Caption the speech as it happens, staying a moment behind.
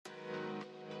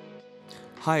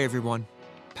Hi, everyone.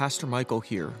 Pastor Michael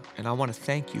here, and I want to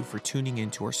thank you for tuning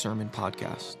into our sermon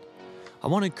podcast. I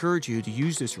want to encourage you to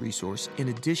use this resource in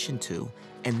addition to,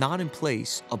 and not in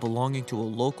place of, belonging to a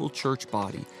local church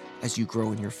body as you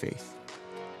grow in your faith.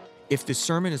 If this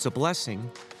sermon is a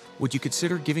blessing, would you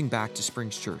consider giving back to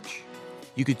Springs Church?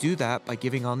 You could do that by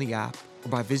giving on the app or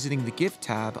by visiting the Give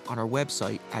tab on our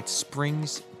website at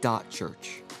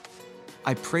springs.church.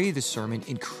 I pray this sermon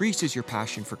increases your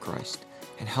passion for Christ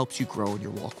and helps you grow in your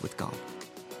walk with God.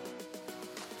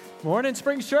 Morning,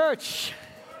 Springs Church.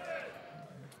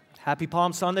 Happy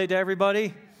Palm Sunday to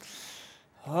everybody.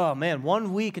 Oh, man,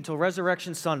 1 week until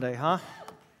Resurrection Sunday, huh?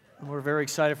 We're very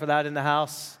excited for that in the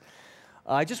house.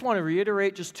 I just want to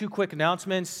reiterate just two quick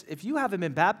announcements. If you haven't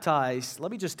been baptized, let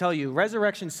me just tell you,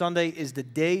 Resurrection Sunday is the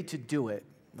day to do it.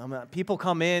 People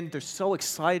come in, they're so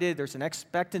excited, there's an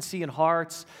expectancy in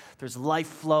hearts, there's life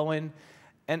flowing.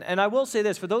 And I will say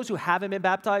this, for those who haven't been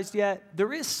baptized yet,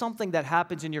 there is something that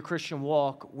happens in your Christian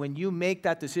walk when you make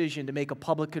that decision to make a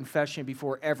public confession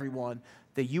before everyone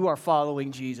that you are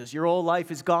following Jesus. Your old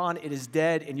life is gone, it is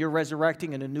dead, and you're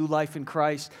resurrecting in a new life in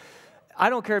Christ. I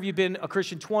don't care if you've been a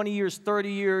Christian 20 years,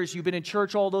 30 years, you've been in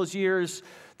church all those years.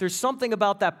 There's something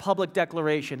about that public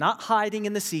declaration, not hiding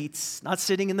in the seats, not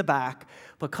sitting in the back,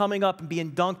 but coming up and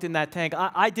being dunked in that tank.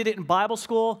 I did it in Bible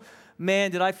school.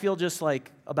 Man, did I feel just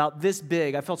like about this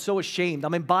big. I felt so ashamed.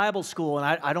 I'm in Bible school, and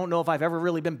I don't know if I've ever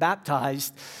really been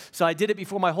baptized. So I did it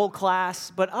before my whole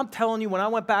class. But I'm telling you, when I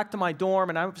went back to my dorm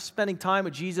and I was spending time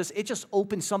with Jesus, it just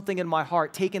opened something in my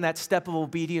heart, taking that step of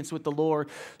obedience with the Lord.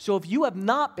 So if you have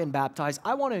not been baptized,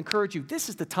 I want to encourage you, this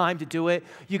is the time to do it.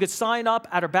 You could sign up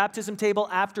at our baptism table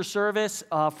after service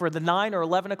for the 9 or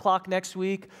 11 o'clock next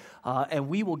week, and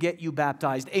we will get you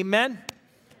baptized. Amen?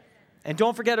 And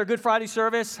don't forget our Good Friday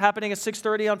service happening at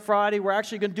 6:30 on Friday. We're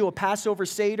actually going to do a Passover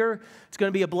Seder. It's going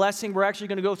to be a blessing. We're actually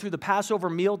going to go through the Passover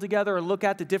meal together and look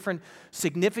at the different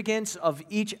significance of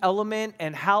each element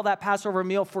and how that Passover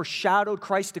meal foreshadowed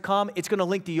Christ to come. It's going to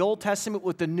link the Old Testament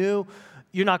with the New.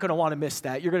 You're not going to want to miss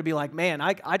that. You're going to be like, man,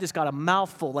 I just got a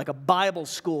mouthful, like a Bible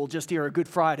school just here at Good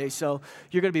Friday. So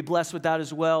you're going to be blessed with that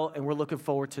as well, and we're looking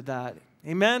forward to that.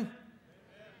 Amen?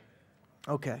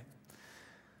 Okay.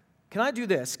 Can I do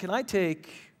this? Can I take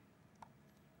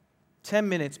 10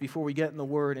 minutes before we get in the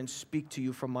Word and speak to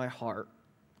you from my heart?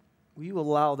 Will you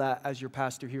allow that as your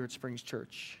pastor here at Springs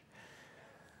Church?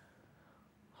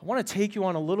 I want to take you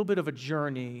on a little bit of a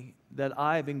journey that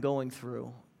I've been going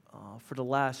through for the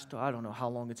last, I don't know how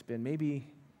long it's been, maybe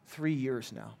 3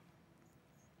 years now.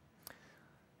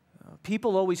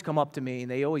 People always come up to me and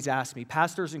they always ask me,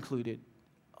 pastors included,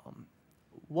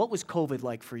 what was COVID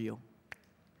like for you?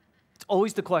 It's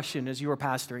always the question as you were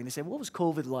pastoring. They say, what was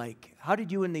COVID like? How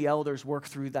did you and the elders work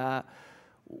through that?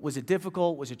 Was it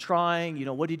difficult? Was it trying?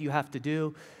 What did you have to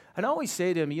do? And I always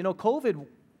say to them, COVID,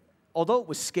 although it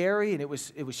was scary and it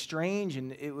was strange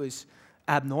and it was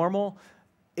abnormal,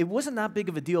 it wasn't that big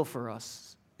of a deal for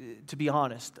us, to be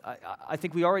honest. I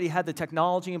think we already had the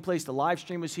technology in place. The live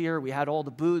stream was here. We had all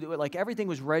the booth. Like everything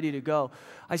was ready to go.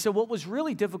 I said, what was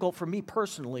really difficult for me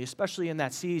personally, especially in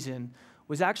that season,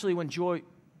 was actually when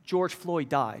George Floyd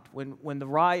died, when the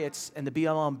riots and the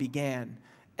BLM began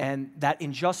and that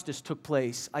injustice took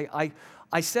place. I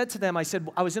said to them,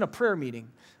 I was in a prayer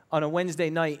meeting on a Wednesday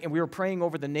night, and we were praying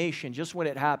over the nation just when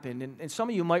it happened. And some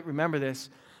of you might remember this.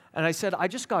 And I said, I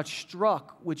just got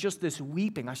struck with just this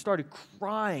weeping. I started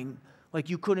crying like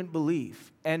you couldn't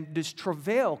believe. And this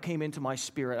travail came into my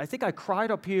spirit. I think I cried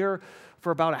up here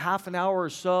for about a half an hour or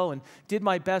so and did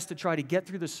my best to try to get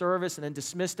through the service and then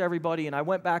dismissed everybody. And I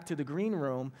went back to the green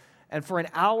room. And for an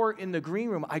hour in the green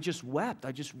room, I just wept.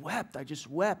 I just wept. I just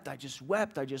wept. I just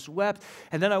wept. I just wept.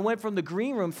 And then I went from the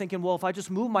green room thinking, well, if I just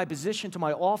move my position to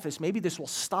my office, maybe this will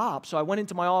stop. So I went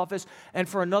into my office, and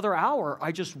for another hour,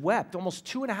 I just wept, almost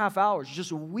 2.5 hours,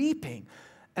 just weeping.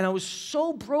 And I was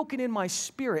so broken in my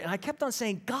spirit. And I kept on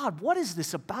saying, God, what is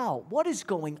this about? What is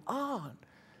going on?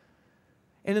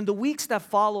 And in the weeks that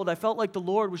followed, I felt like the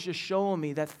Lord was just showing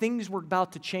me that things were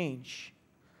about to change.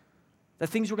 That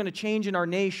things were going to change in our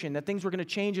nation, that things were going to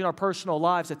change in our personal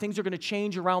lives, that things were going to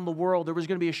change around the world. There was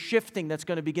going to be a shifting that's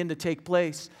going to begin to take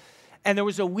place. And there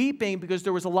was a weeping because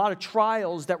there was a lot of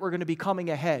trials that were going to be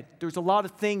coming ahead. There was a lot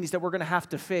of things that we're going to have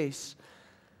to face.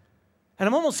 And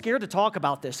I'm almost scared to talk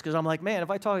about this because I'm like, man,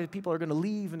 if I talk, people are going to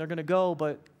leave and they're going to go.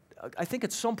 But I think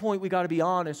at some point we got to be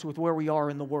honest with where we are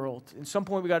in the world. At some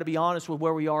point we got to be honest with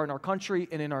where we are in our country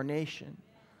and in our nation.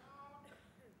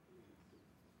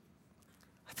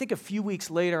 I think a few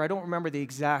weeks later, I don't remember the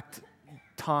exact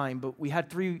time, but we had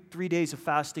three days of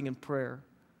fasting and prayer.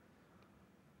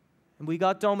 And we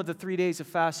got done with the 3 days of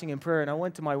fasting and prayer, and I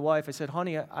went to my wife. I said,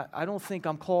 honey, I don't think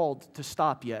I'm called to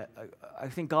stop yet. I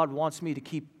think God wants me to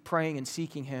keep praying and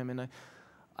seeking him. And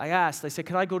I asked, I said,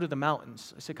 can I go to the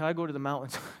mountains? I said, can I go to the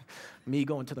mountains? Me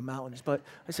going to the mountains. But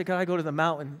I said, can I go to the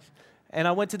mountains? And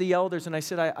I went to the elders, and I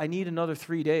said, I need another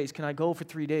 3 days. Can I go for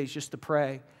 3 days just to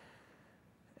pray?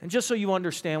 And just so you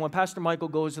understand, when Pastor Michael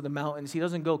goes to the mountains, he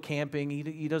doesn't go camping.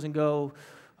 He doesn't go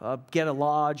get a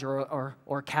lodge or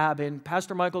a cabin.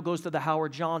 Pastor Michael goes to the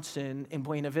Howard Johnson in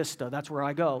Buena Vista. That's where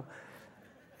I go.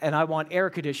 And I want air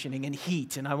conditioning and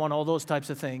heat, and I want all those types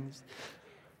of things.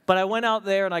 But I went out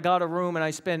there, and I got a room, and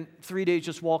I spent 3 days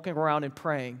just walking around and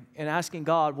praying and asking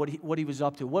God what he was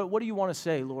up to. What do you want to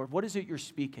say, Lord? What is it you're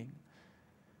speaking?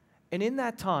 And in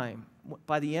that time,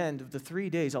 by the end of the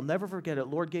 3 days, I'll never forget it,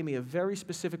 Lord gave me a very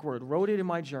specific word, wrote it in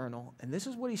my journal, and this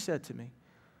is what he said to me.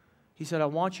 He said, I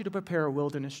want you to prepare a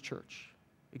wilderness church.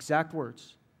 Exact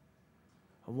words.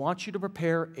 I want you to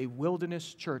prepare a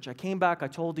wilderness church. I came back, I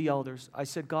told the elders, I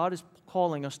said, God is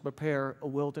calling us to prepare a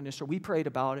wilderness church. We prayed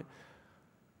about it.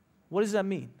 What does that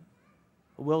mean?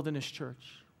 A wilderness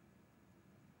church.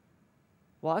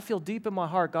 Well, I feel deep in my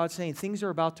heart, God's saying things are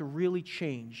about to really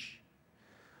change.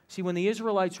 See, when the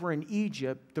Israelites were in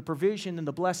Egypt, the provision and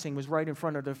the blessing was right in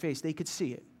front of their face. They could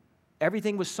see it.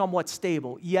 Everything was somewhat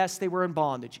stable. Yes, they were in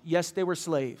bondage. Yes, they were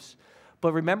slaves.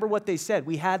 But remember what they said.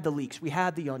 We had the leeks. We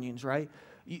had the onions, right?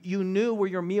 You knew where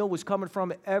your meal was coming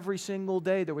from every single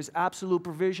day. There was absolute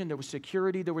provision. There was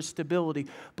security. There was stability.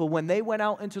 But when they went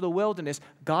out into the wilderness,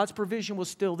 God's provision was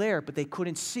still there, but they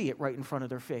couldn't see it right in front of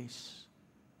their face.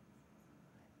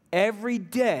 Every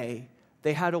day,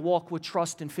 they had to walk with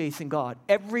trust and faith in God.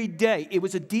 Every day. It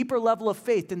was a deeper level of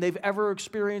faith than they've ever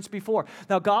experienced before.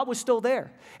 Now, God was still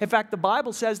there. In fact, the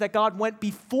Bible says that God went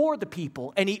before the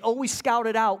people, and he always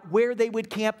scouted out where they would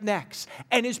camp next.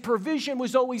 And his provision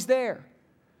was always there.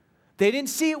 They didn't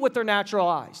see it with their natural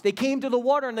eyes. They came to the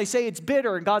water, and they say it's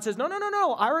bitter. And God says, no.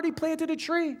 I already planted a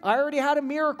tree. I already had a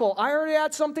miracle. I already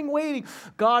had something waiting.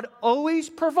 God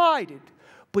always provided.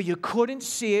 But you couldn't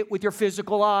see it with your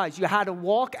physical eyes. You had to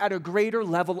walk at a greater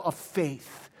level of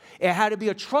faith. It had to be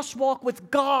a trust walk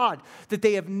with God that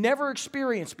they have never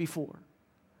experienced before.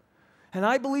 And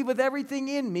I believe with everything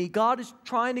in me, God is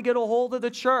trying to get a hold of the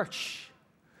church.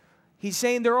 He's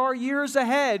saying there are years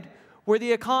ahead where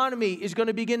the economy is going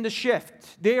to begin to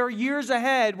shift. There are years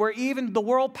ahead where even the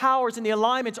world powers and the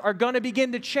alignments are going to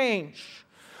begin to change.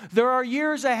 There are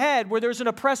years ahead where there's an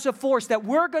oppressive force that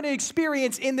we're going to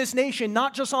experience in this nation,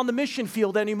 not just on the mission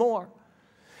field anymore.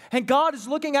 And God is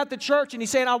looking at the church and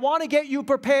he's saying, I want to get you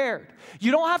prepared.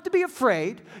 You don't have to be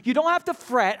afraid. You don't have to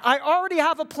fret. I already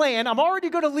have a plan. I'm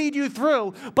already going to lead you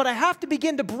through. But I have to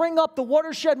begin to bring up the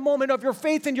watershed moment of your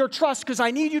faith and your trust because I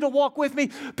need you to walk with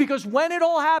me. Because when it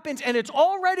all happens and it's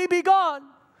already begun,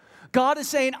 God is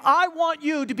saying, I want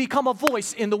you to become a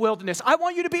voice in the wilderness. I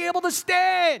want you to be able to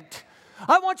stand.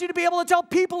 I want you to be able to tell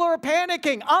people who are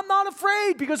panicking, I'm not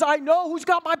afraid because I know who's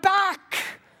got my back.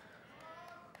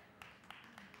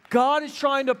 God is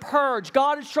trying to purge.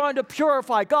 God is trying to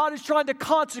purify. God is trying to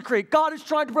consecrate. God is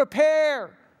trying to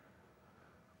prepare.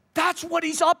 That's what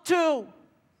he's up to.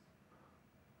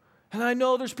 And I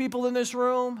know there's people in this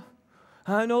room.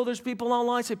 I know there's people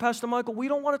online say, Pastor Michael, we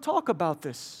don't want to talk about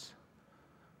this.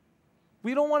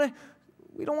 We don't want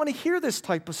to hear this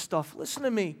type of stuff. Listen to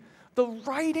me. The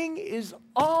writing is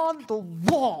on the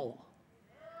wall.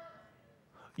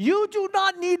 You do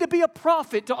not need to be a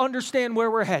prophet to understand where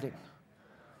we're heading.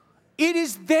 It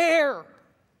is there.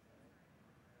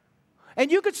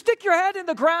 And you could stick your head in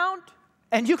the ground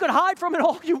and you could hide from it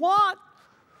all you want.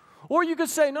 Or you could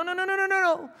say,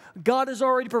 no. God has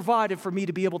already provided for me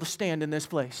to be able to stand in this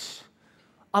place.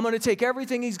 I'm going to take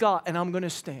everything he's got and I'm going to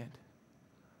stand.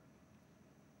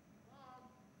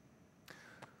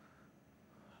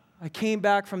 I came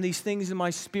back from these things in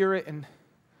my spirit and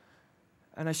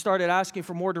I started asking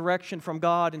for more direction from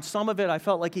God. And some of it I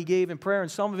felt like he gave in prayer,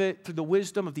 and some of it through the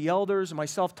wisdom of the elders and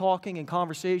myself talking in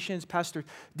conversations, Pastor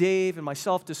Dave and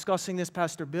myself discussing this,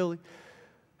 Pastor Billy.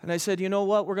 And I said, you know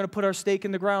what? We're going to put our stake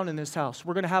in the ground in this house.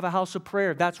 We're going to have a house of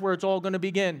prayer. That's where it's all going to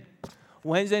begin.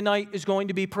 Wednesday night is going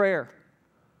to be prayer.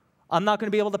 I'm not going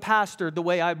to be able to pastor the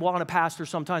way I want to pastor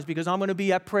sometimes because I'm going to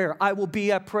be at prayer. I will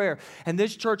be at prayer. And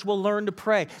this church will learn to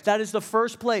pray. That is the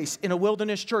first place in a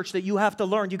wilderness church that you have to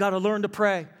learn. You got to learn to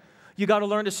pray. You got to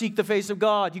learn to seek the face of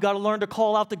God. You got to learn to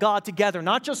call out to God together,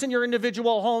 not just in your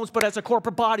individual homes, but as a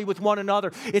corporate body with one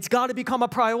another. It's got to become a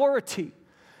priority.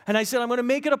 And I said, I'm going to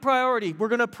make it a priority. We're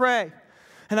going to pray.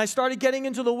 And I started getting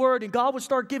into the Word, and God would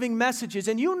start giving messages.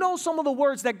 And you know some of the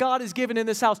words that God has given in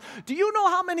this house. Do you know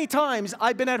how many times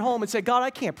I've been at home and said, God,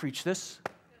 I can't preach this.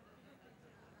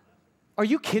 Are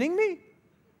you kidding me?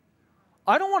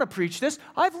 I don't want to preach this.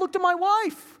 I've looked at my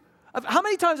wife. How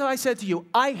many times have I said to you,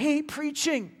 I hate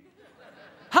preaching?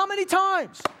 How many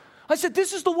times? I said,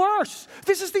 this is the worst.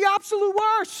 This is the absolute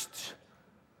worst.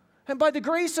 And by the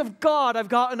grace of God, I've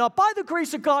gotten up. By the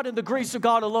grace of God and the grace of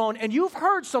God alone. And you've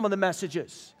heard some of the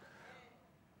messages.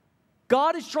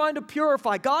 God is trying to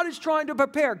purify. God is trying to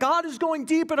prepare. God is going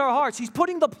deep in our hearts. He's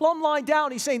putting the plumb line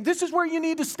down. He's saying, this is where you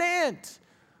need to stand.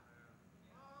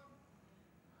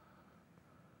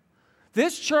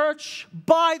 This church,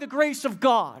 by the grace of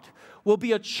God, will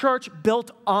be a church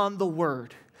built on the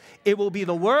Word. It will be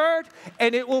the Word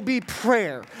and it will be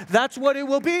prayer. That's what it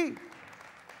will be.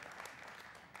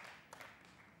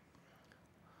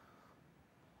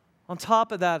 On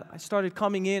top of that, I started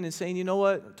coming in and saying, you know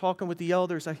what, talking with the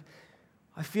elders, I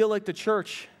feel like the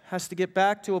church has to get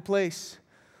back to a place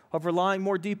of relying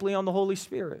more deeply on the Holy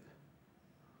Spirit.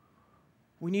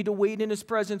 We need to wait in His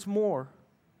presence more.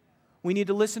 We need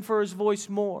to listen for His voice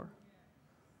more.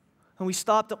 And we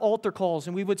stopped the altar calls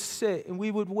and we would sit and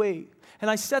we would wait. And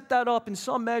I set that up in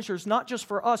some measures, not just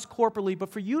for us corporately,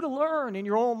 but for you to learn in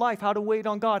your own life how to wait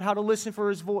on God, how to listen for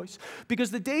His voice.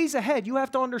 Because the days ahead, you have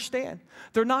to understand,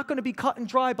 they're not going to be cut and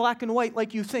dry, black and white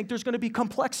like you think. There's going to be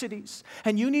complexities.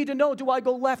 And you need to know, do I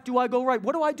go left? Do I go right?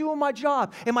 What do I do in my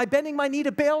job? Am I bending my knee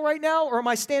to Baal right now, or am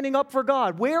I standing up for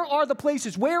God? Where are the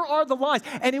places? Where are the lines?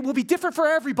 And it will be different for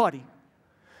everybody.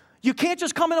 You can't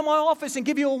just come into my office and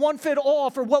give you a one-fit-all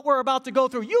for what we're about to go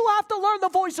through. You have to learn the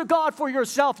voice of God for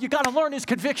yourself. You got to learn His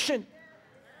conviction.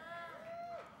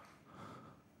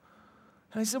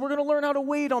 And I said, we're going to learn how to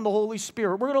wait on the Holy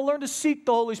Spirit. We're going to learn to seek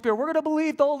the Holy Spirit. We're going to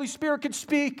believe the Holy Spirit can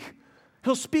speak.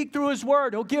 He'll speak through His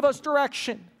Word. He'll give us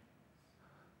direction.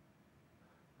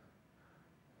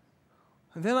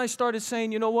 And then I started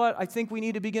saying, you know what? I think we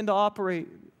need to begin to operate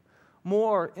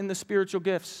more in the spiritual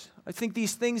gifts. I think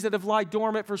these things that have lied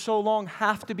dormant for so long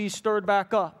have to be stirred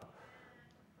back up.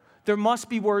 There must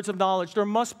be words of knowledge. There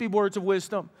must be words of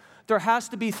wisdom. There has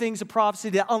to be things of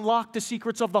prophecy that unlock the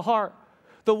secrets of the heart.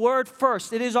 The Word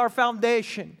first. It is our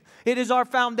foundation. It is our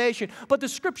foundation. But the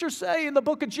Scriptures say in the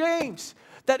book of James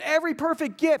that every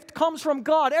perfect gift comes from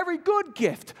God, every good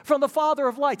gift from the Father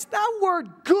of lights. That word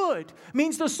good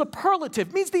means the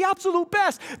superlative, means the absolute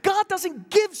best. God doesn't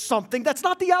give something that's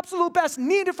not the absolute best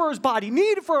needed for His body,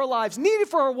 needed for our lives, needed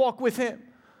for our walk with Him.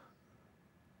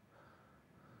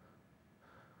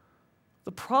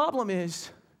 The problem is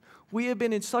we have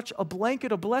been in such a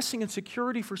blanket of blessing and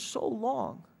security for so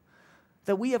long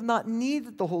that we have not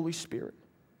needed the Holy Spirit.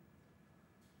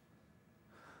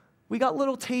 We got a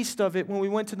little taste of it when we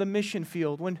went to the mission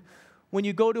field, when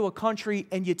you go to a country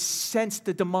and you'd sense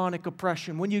the demonic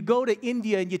oppression, when you go to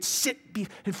India and you'd sit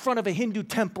in front of a Hindu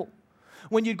temple,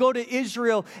 when you'd go to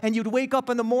Israel and you'd wake up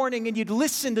in the morning and you'd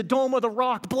listen to Dome of the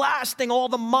Rock blasting all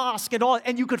the mosque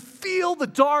and you could feel the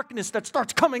darkness that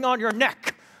starts coming on your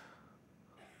neck.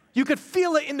 You could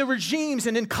feel it in the regimes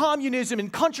and in communism in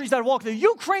countries that walk there.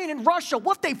 Ukraine and Russia,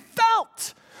 what they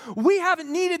felt. We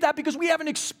haven't needed that because we haven't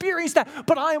experienced that.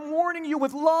 But I am warning you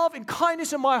with love and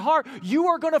kindness in my heart, you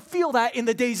are going to feel that in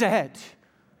the days ahead.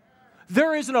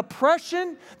 There is an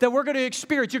oppression that we're going to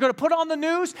experience. You're going to put on the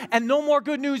news and no more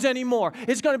good news anymore.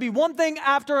 It's going to be one thing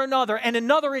after another and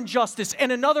another injustice and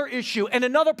another issue and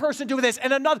another person doing this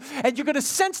and another. And you're going to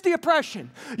sense the oppression.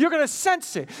 You're going to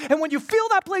sense it. And when you feel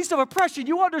that place of oppression,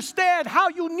 you understand how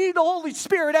you need the Holy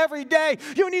Spirit every day.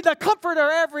 You need the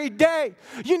Comforter every day.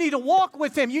 You need to walk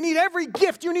with Him. You need every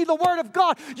gift. You need the Word of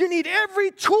God. You need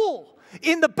every tool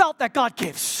in the belt that God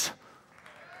gives.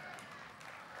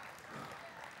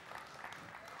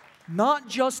 Not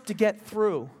just to get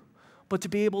through, but to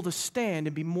be able to stand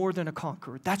and be more than a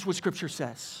conqueror. That's what Scripture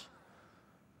says.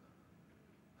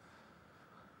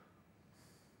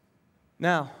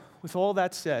 Now, with all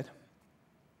that said,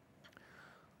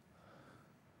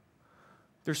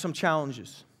 there's some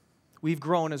challenges. We've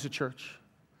grown as a church.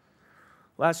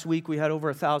 Last week, we had over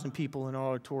 1,000 people in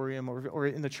our auditorium, or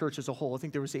in the church as a whole. I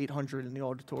think there was 800 in the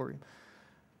auditorium.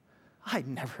 I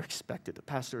never expected to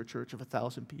pastor a church of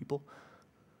 1,000 people.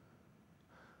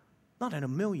 Not in a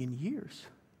million years.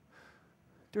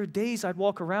 There are days I'd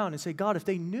walk around and say, God, if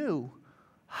they knew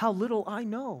how little I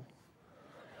know,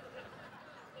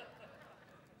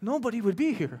 nobody would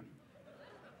be here.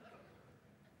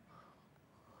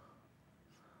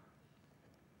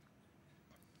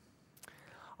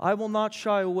 I will not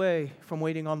shy away from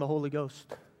waiting on the Holy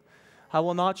Ghost. I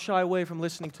will not shy away from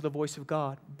listening to the voice of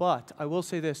God. But I will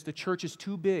say this, the church is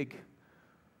too big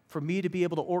for me to be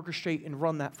able to orchestrate and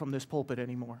run that from this pulpit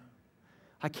anymore.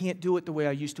 I can't do it the way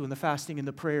I used to in the fasting and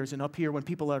the prayers and up here when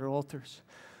people are at our altars.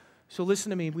 So listen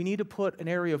to me. We need to put an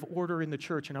area of order in the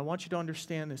church, and I want you to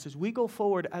understand this. As we go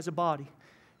forward as a body,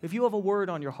 if you have a word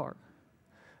on your heart,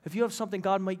 if you have something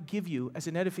God might give you as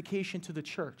an edification to the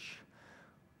church,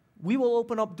 we will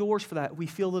open up doors for that. We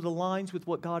feel it aligns with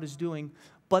what God is doing,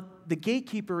 but the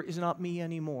gatekeeper is not me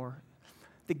anymore.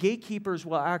 The gatekeepers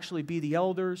will actually be the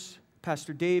elders,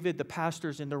 Pastor David, the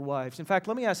pastors, and their wives. In fact,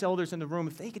 let me ask elders in the room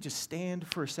if they could just stand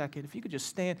for a second. If you could just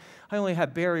stand. I only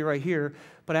have Barry right here,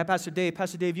 but I have Pastor Dave.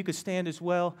 Pastor Dave, you could stand as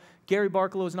well. Gary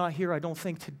Barkalow is not here, I don't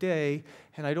think, today,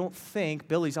 and I don't think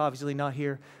Billy's obviously not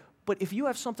here. But if you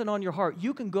have something on your heart,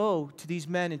 you can go to these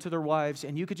men and to their wives,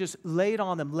 and you could just lay it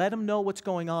on them, let them know what's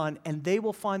going on, and they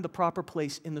will find the proper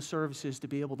place in the services to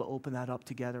be able to open that up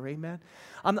together. Amen?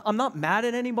 I'm not mad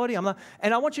at anybody. And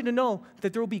I want you to know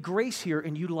that there will be grace here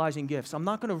in utilizing gifts. I'm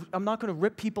not going to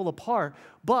rip people apart,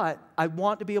 but I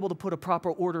want to be able to put a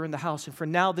proper order in the house. And for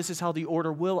now, this is how the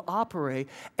order will operate.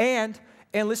 And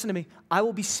listen to me, I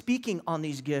will be speaking on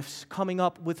these gifts coming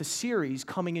up with a series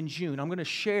coming in June. I'm going to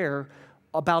share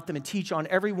about them and teach on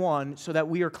every one so that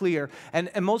we are clear. And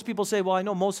most people say, well, I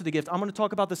know most of the gifts. I'm going to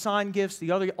talk about the sign gifts,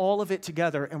 the other, all of it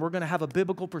together, and we're going to have a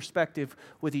biblical perspective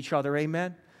with each other.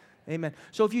 Amen? Amen.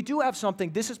 So if you do have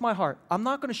something, this is my heart. I'm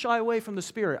not going to shy away from the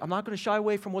Spirit. I'm not going to shy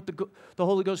away from what the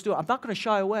Holy Ghost do. I'm not going to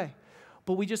shy away.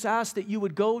 But we just ask that you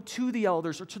would go to the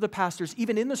elders or to the pastors,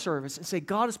 even in the service, and say,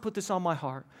 God has put this on my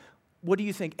heart. What do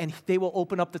you think? And they will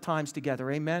open up the times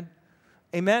together. Amen?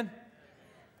 Amen?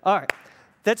 All right.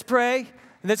 Let's pray,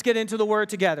 and let's get into the Word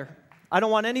together. I don't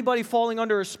want anybody falling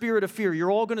under a spirit of fear. You're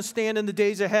all going to stand in the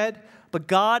days ahead, but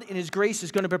God in His grace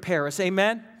is going to prepare us.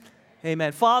 Amen?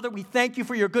 Amen. Father, we thank you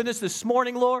for your goodness this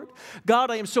morning, Lord. God,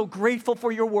 I am so grateful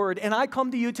for your Word, and I come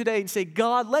to you today and say,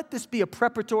 God, let this be a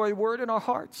preparatory word in our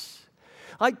hearts.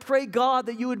 I pray, God,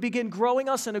 that you would begin growing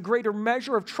us in a greater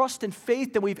measure of trust and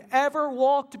faith than we've ever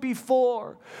walked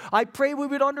before. I pray we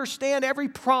would understand every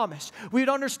promise. We would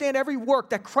understand every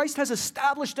work that Christ has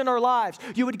established in our lives.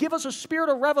 You would give us a spirit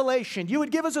of revelation. You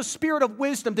would give us a spirit of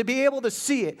wisdom to be able to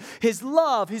see it. His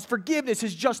love, His forgiveness,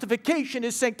 His justification,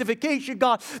 His sanctification,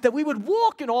 God, that we would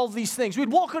walk in all of these things.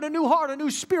 We'd walk in a new heart, a new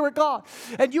spirit, God.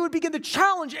 And you would begin to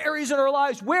challenge areas in our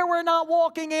lives where we're not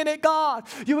walking in it, God.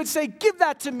 You would say, give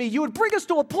that to me. You would bring us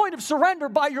to a point of surrender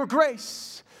by your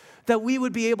grace, that we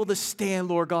would be able to stand,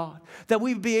 Lord God, that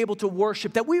we would be able to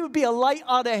worship, that we would be a light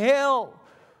on a hill,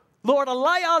 Lord, a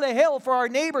light on a hill for our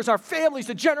neighbors, our families,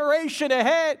 the generation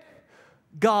ahead.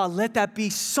 God, let that be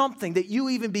something that you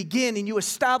even begin and you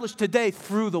establish today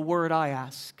through the word, I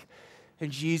ask.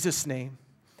 In Jesus' name,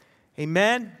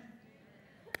 amen.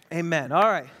 Amen. All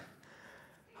right.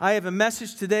 I have a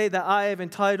message today that I have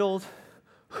entitled,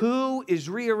 Who is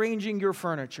Rearranging Your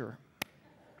Furniture?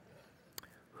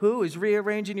 Who is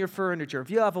rearranging your furniture? If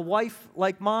you have a wife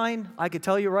like mine, I could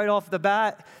tell you right off the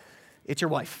bat, it's your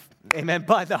wife. Amen.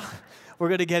 But we're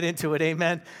going to get into it.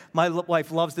 Amen. My wife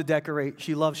loves to decorate.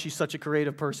 She's such a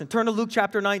creative person. Turn to Luke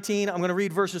chapter 19. I'm going to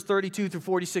read verses 32 through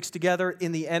 46 together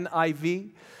in the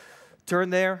NIV. Turn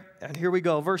there, and here we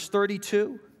go. Verse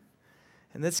 32.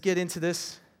 And let's get into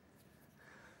this.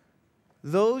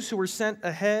 Those who were sent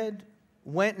ahead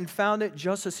went and found it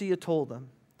just as he had told them.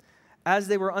 As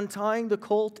they were untying the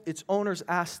colt, its owners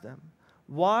asked them,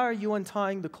 "Why are you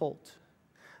untying the colt?"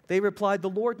 They replied, "The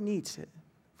Lord needs it."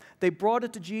 They brought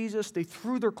it to Jesus. They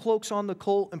threw their cloaks on the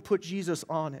colt and put Jesus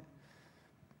on it.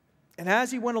 And as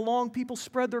he went along, people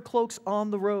spread their cloaks on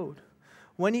the road.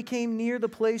 When he came near the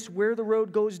place where the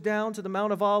road goes down to the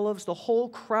Mount of Olives, the whole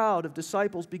crowd of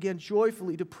disciples began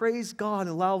joyfully to praise God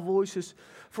in loud voices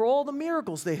for all the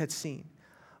miracles they had seen.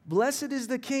 Blessed is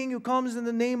the King who comes in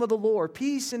the name of the Lord,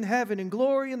 peace in heaven and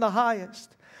glory in the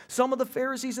highest. Some of the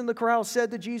Pharisees in the crowd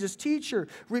said to Jesus, "Teacher,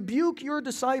 rebuke your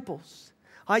disciples."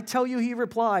 "I tell you," he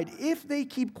replied, "if they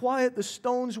keep quiet, the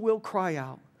stones will cry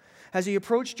out." As he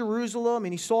approached Jerusalem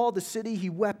and he saw the city,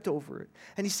 he wept over it.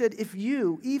 And he said, "If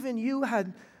you, even you,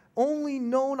 had only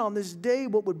known on this day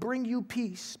what would bring you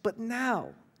peace, but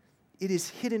now it is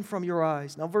hidden from your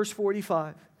eyes." Now verse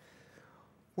 45.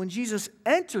 When Jesus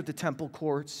entered the temple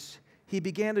courts, he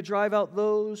began to drive out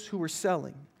those who were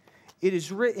selling. "It is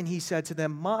written," he said to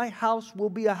them, "My house will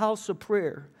be a house of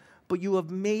prayer, but you have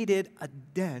made it a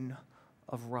den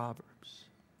of robbers."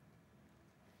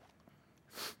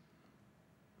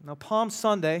 Now, Palm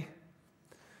Sunday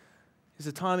is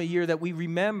a time of year that we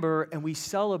remember and we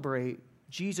celebrate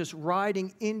Jesus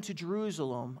riding into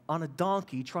Jerusalem on a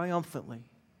donkey triumphantly.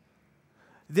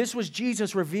 This was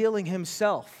Jesus revealing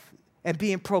himself and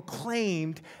being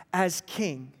proclaimed as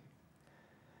king.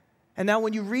 And now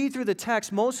when you read through the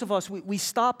text, most of us, we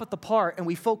stop at the part and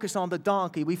we focus on the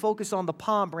donkey. We focus on the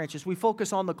palm branches. We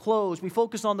focus on the clothes. We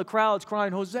focus on the crowds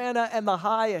crying, Hosanna and the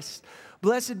highest.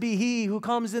 Blessed be he who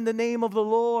comes in the name of the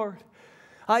Lord.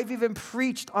 I've even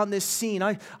preached on this scene.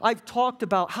 I've talked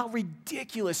about how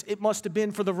ridiculous it must have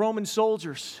been for the Roman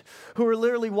soldiers who were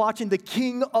literally watching the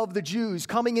king of the Jews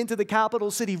coming into the capital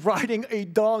city riding a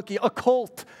donkey, a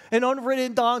colt, an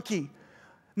unridden donkey.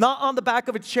 Not on the back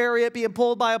of a chariot being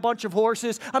pulled by a bunch of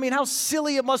horses. I mean, how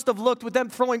silly it must have looked with them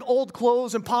throwing old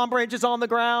clothes and palm branches on the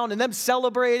ground and them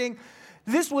celebrating.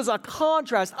 This was a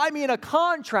contrast. I mean, a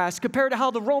contrast compared to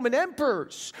how the Roman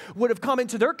emperors would have come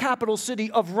into their capital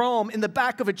city of Rome in the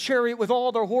back of a chariot with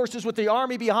all their horses, with the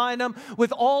army behind them,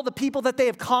 with all the people that they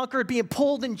have conquered being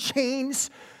pulled in chains.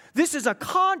 This is a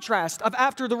contrast of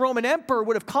after the Roman emperor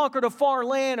would have conquered a foreign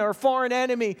land or a foreign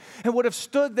enemy and would have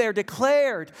stood there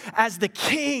declared as the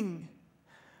king.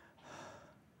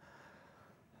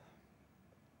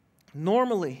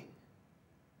 Normally,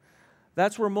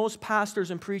 that's where most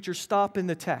pastors and preachers stop in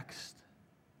the text.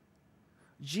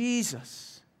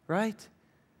 Jesus, right?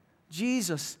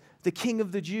 Jesus, the King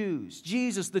of the Jews.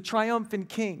 Jesus, the triumphant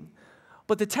king.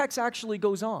 But the text actually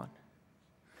goes on.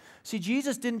 See,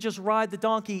 Jesus didn't just ride the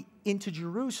donkey into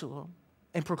Jerusalem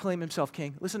and proclaim himself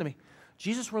king. Listen to me.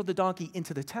 Jesus rode the donkey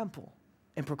into the temple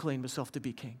and proclaimed himself to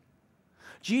be king.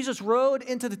 Jesus rode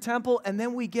into the temple, and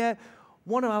then we get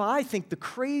one of, I think, the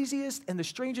craziest and the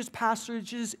strangest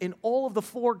passages in all of the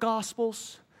four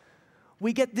Gospels.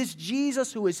 We get this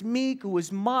Jesus who is meek, who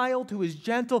is mild, who is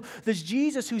gentle. This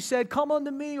Jesus who said, come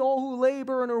unto me, all who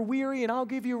labor and are weary, and I'll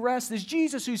give you rest. This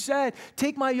Jesus who said,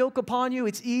 take my yoke upon you,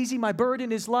 it's easy, my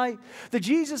burden is light. The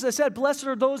Jesus that said, blessed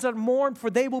are those that mourn, for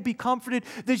they will be comforted.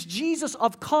 This Jesus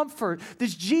of comfort,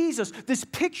 this Jesus, this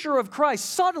picture of Christ,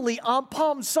 suddenly on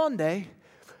Palm Sunday,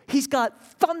 he's got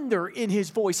thunder in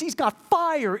his voice. He's got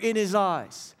fire in his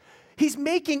eyes. He's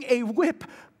making a whip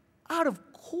out of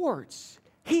cords.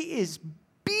 He is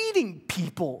beating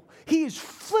people. He is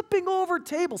flipping over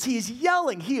tables. He is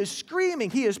yelling. He is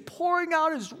screaming. He is pouring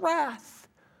out his wrath.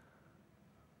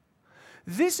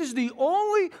 This is the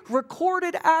only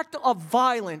recorded act of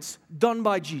violence done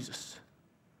by Jesus.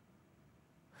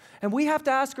 And we have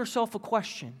to ask ourselves a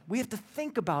question. We have to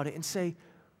think about it and say,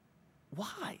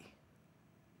 why?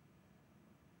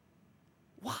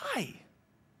 Why?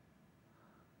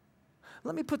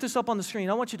 Let me put this up on the screen.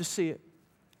 I want you to see it.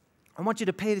 I want you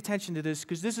to pay attention to this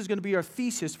because this is going to be our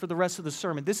thesis for the rest of the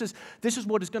sermon. This is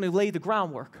what is going to lay the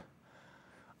groundwork.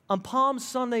 On Palm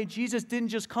Sunday, Jesus didn't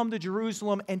just come to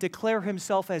Jerusalem and declare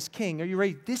himself as king. Are you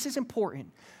ready? This is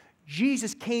important.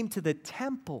 Jesus came to the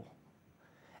temple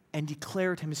and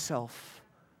declared himself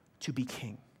to be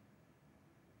king.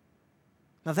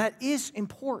 Now that is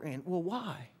important. Well,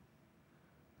 why?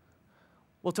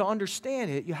 Well, to understand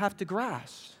it, you have to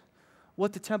grasp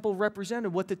what the temple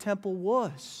represented, what the temple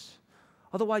was.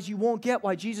 Otherwise, you won't get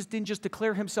why Jesus didn't just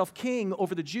declare himself king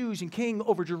over the Jews and king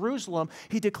over Jerusalem.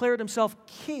 He declared himself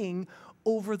king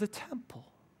over the temple.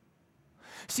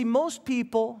 See, most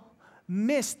people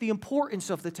miss the importance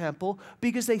of the temple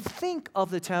because they think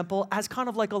of the temple as kind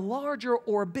of like a larger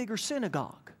or a bigger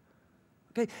synagogue.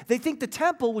 Okay? They think the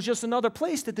temple was just another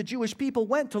place that the Jewish people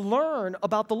went to learn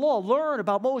about the law, learn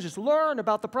about Moses, learn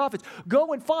about the prophets,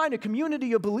 go and find a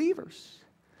community of believers.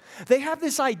 They have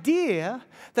this idea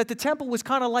that the temple was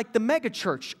kind of like the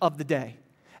megachurch of the day.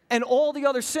 And all the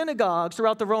other synagogues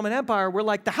throughout the Roman Empire were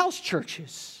like the house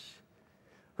churches,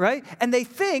 right? And they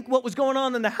think what was going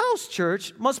on in the house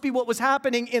church must be what was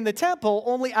happening in the temple,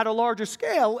 only at a larger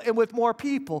scale and with more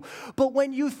people. But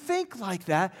when you think like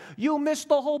that, you'll miss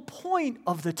the whole point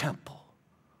of the temple.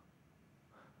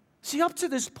 See, up to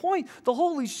this point, the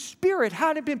Holy Spirit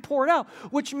hadn't been poured out,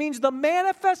 which means the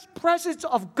manifest presence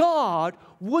of God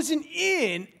wasn't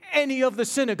in any of the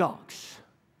synagogues.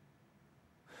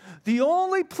 The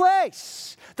only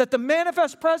place that the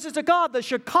manifest presence of God, the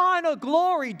Shekinah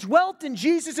glory, dwelt in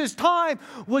Jesus' time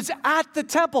was at the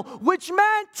temple, which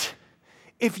meant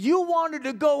if you wanted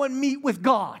to go and meet with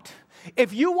God,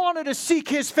 if you wanted to seek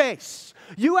his face,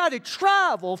 you had to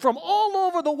travel from all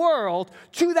over the world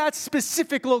to that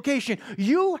specific location.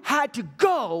 You had to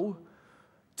go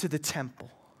to the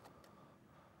temple.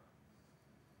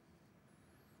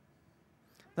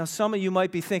 Now, some of you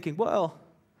might be thinking, well,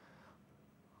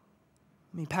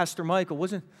 I mean, Pastor Michael,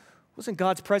 wasn't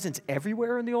God's presence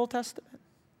everywhere in the Old Testament?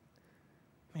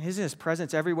 I mean, isn't his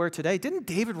presence everywhere today? Didn't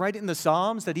David write it in the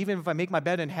Psalms that even if I make my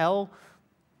bed in hell,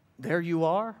 there you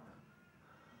are?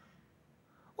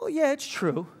 Well, yeah, it's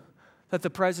true that the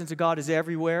presence of God is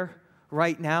everywhere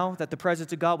right now, that the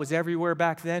presence of God was everywhere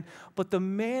back then, but the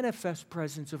manifest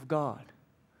presence of God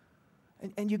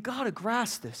And you got to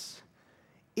grasp this.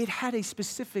 It had a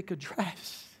specific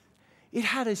address. It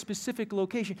had a specific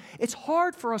location. It's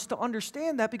hard for us to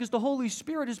understand that because the Holy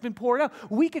Spirit has been poured out.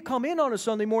 We could come in on a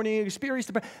Sunday morning and experience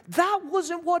the. That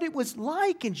wasn't what it was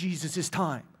like in Jesus'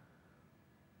 time.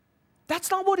 That's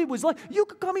not what it was like. You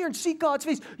could come here and seek God's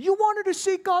face. You wanted to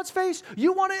seek God's face?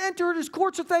 You want to enter His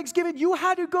courts of thanksgiving? You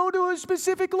had to go to a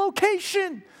specific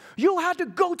location. You had to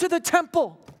go to the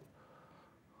temple.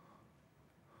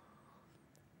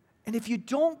 And if you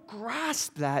don't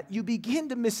grasp that, you begin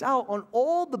to miss out on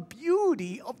all the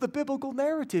beauty of the biblical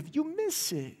narrative. You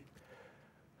miss it.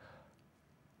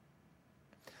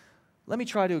 Let me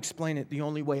try to explain it the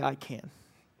only way I can.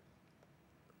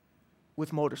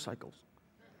 With motorcycles.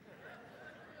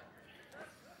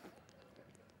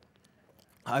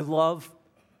 I love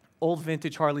old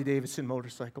vintage Harley-Davidson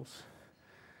motorcycles.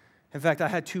 In fact, I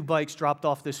had 2 bikes dropped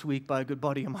off this week by a good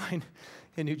buddy of mine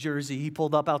in New Jersey. He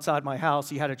pulled up outside my house.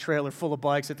 He had a trailer full of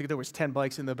bikes. I think there was 10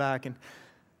 bikes in the back. And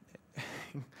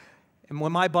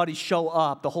when my buddies show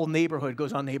up, the whole neighborhood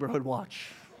goes on neighborhood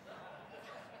watch.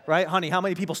 Right? Honey, how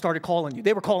many people started calling you?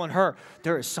 They were calling her.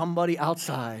 There is somebody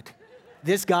outside.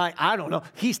 This guy, I don't know.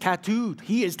 He's tattooed.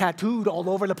 He is tattooed all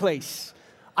over the place.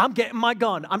 I'm getting my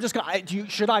gun. I'm just going to,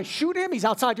 should I shoot him? He's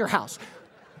outside your house.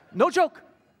 No joke.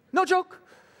 No joke.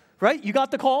 Right? You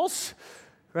got the calls?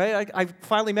 Right? I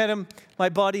finally met him, my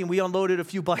buddy, and we unloaded a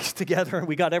few bikes together, and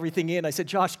we got everything in. I said,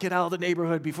 Josh, get out of the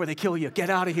neighborhood before they kill you. Get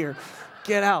out of here.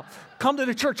 Get out. Come to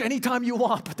the church anytime you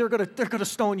want, but they're gonna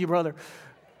stone you, brother.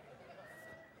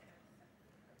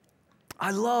 I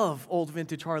love old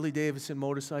vintage Harley-Davidson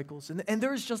motorcycles. And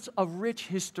there's just a rich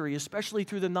history, especially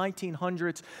through the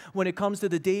 1900s, when it comes to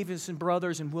the Davidson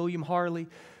brothers and William Harley.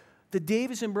 The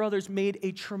Davidson brothers made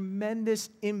a tremendous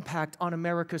impact on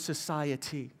America's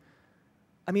society.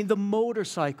 I mean, the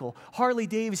motorcycle,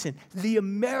 Harley-Davidson, the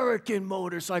American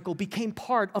motorcycle became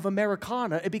part of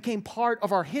Americana. It became part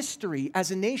of our history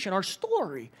as a nation, our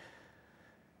story.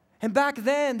 And back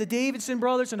then, the Davidson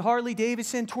brothers and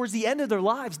Harley-Davidson, towards the end of their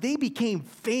lives, they became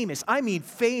famous. I mean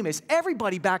famous.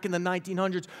 Everybody back in the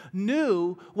 1900s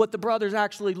knew what the brothers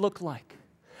actually looked like.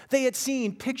 They had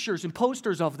seen pictures and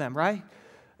posters of them, right?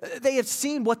 They had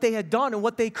seen what they had done and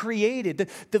what they created.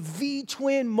 The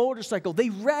V-twin motorcycle,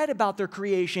 they read about their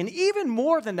creation. Even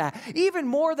more than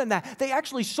that, they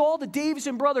actually saw the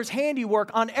Davidson brothers'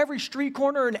 handiwork on every street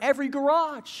corner and every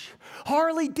garage.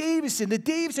 Harley Davidson, the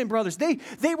Davidson brothers, they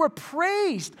were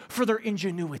praised for their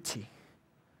ingenuity.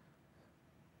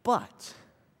 But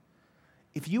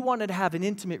if you wanted to have an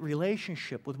intimate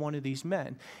relationship with one of these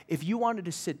men, if you wanted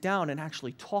to sit down and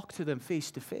actually talk to them face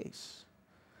to face,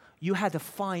 you had to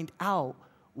find out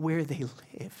where they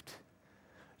lived.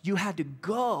 You had to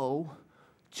go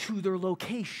to their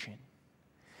location.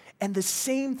 And the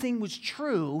same thing was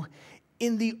true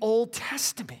in the Old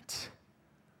Testament.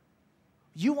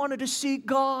 You wanted to seek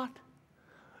God.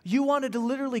 You wanted to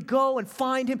literally go and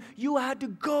find Him. You had to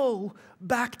go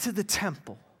back to the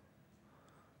temple.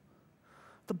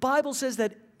 The Bible says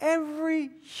that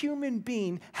every human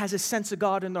being has a sense of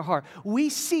God in their heart. We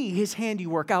see His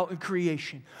handiwork out in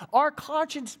creation. Our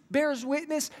conscience bears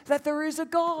witness that there is a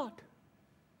God.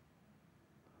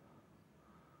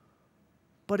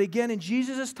 But again, in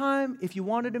Jesus' time, if you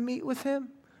wanted to meet with Him,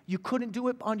 you couldn't do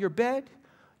it on your bed.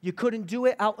 You couldn't do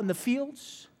it out in the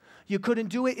fields. You couldn't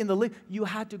do it in the you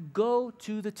had to go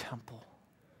to the temple.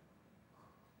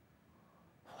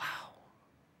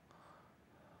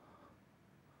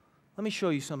 Let me show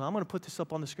you something. I'm going to put this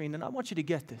up on the screen, and I want you to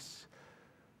get this.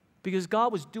 Because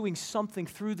God was doing something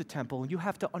through the temple, and you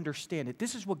have to understand it.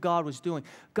 This is what God was doing.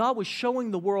 God was showing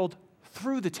the world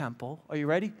through the temple, are you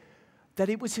ready? That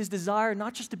it was His desire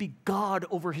not just to be God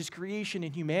over His creation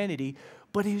and humanity,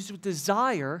 but His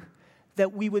desire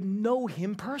that we would know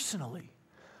Him personally.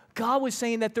 God was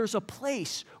saying that there's a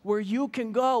place where you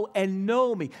can go and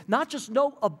know me. Not just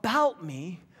know about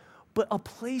me, but a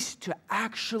place to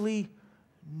actually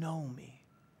know me.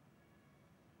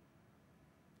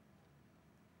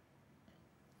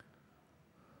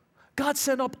 God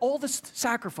set up all the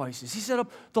sacrifices. He set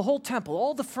up the whole temple,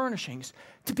 all the furnishings,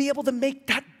 to be able to make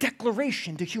that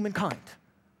declaration to humankind.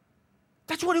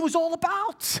 That's what it was all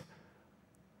about.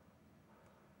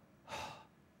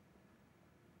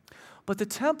 But the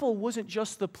temple wasn't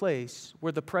just the place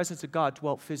where the presence of God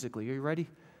dwelt physically. Are you ready?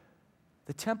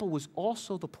 The temple was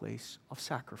also the place of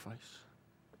sacrifice.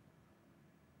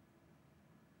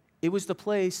 It was the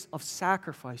place of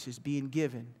sacrifices being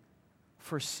given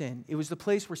for sin. It was the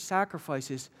place where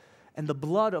sacrifices and the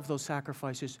blood of those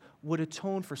sacrifices would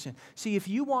atone for sin. See, if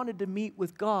you wanted to meet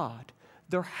with God,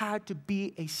 there had to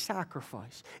be a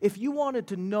sacrifice. If you wanted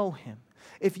to know him,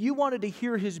 if you wanted to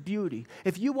hear his beauty,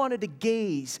 if you wanted to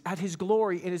gaze at his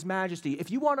glory and his majesty, if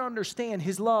you want to understand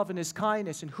his love and his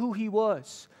kindness and who he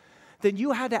was, then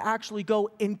you had to actually go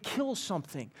and kill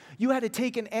something. You had to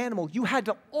take an animal. You had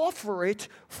to offer it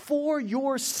for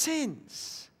your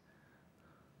sins.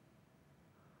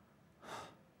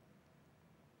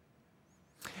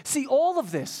 See, all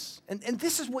of this, and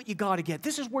this is what you got to get.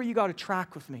 This is where you got to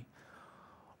track with me.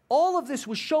 All of this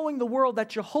was showing the world that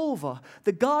Jehovah,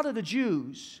 the God of the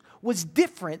Jews, was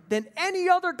different than any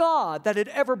other God that had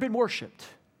ever been worshipped.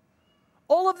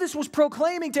 All of this was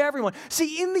proclaiming to everyone.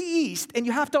 See, in the East, and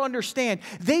you have to understand,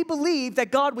 they believed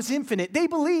that God was infinite. They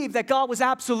believed that God was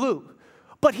absolute,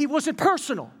 but he wasn't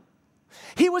personal.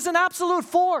 He was an absolute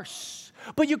force,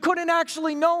 but you couldn't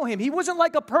actually know him. He wasn't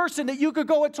like a person that you could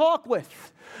go and talk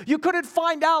with. You couldn't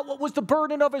find out what was the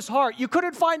burden of his heart. You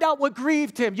couldn't find out what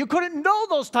grieved him. You couldn't know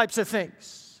those types of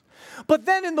things. But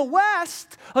then in the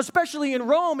West, especially in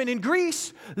Rome and in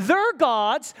Greece, their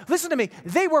gods, listen to me,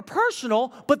 they were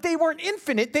personal, but they weren't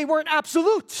infinite. They weren't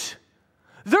absolute.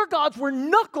 Their gods were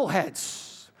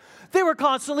knuckleheads. They were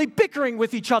constantly bickering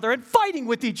with each other and fighting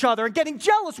with each other and getting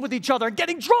jealous with each other and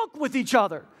getting drunk with each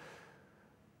other.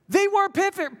 They weren't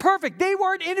perfect. They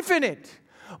weren't infinite.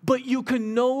 But you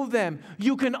can know them.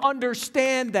 You can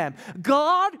understand them.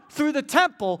 God, through the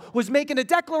temple, was making a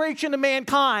declaration to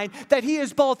mankind that he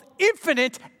is both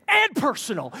infinite and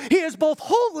personal. He is both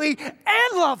holy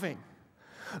and loving.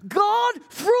 God,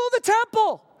 through the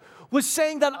temple, was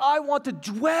saying that I want to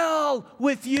dwell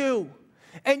with you.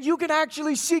 And you can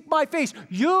actually seek my face.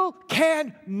 You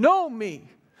can know me.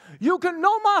 You can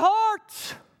know my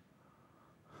heart.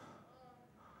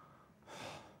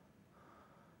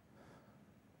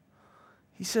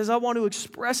 He says, I want to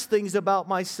express things about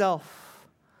myself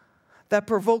that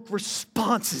provoke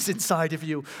responses inside of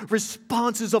you.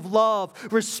 Responses of love,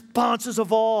 responses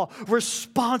of awe,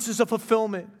 responses of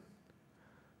fulfillment.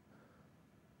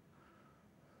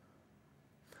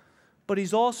 But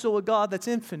he's also a God that's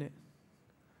infinite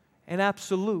and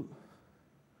absolute,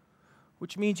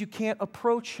 which means you can't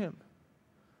approach him.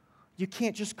 You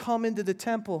can't just come into the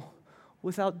temple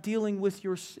without dealing with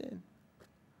your sin.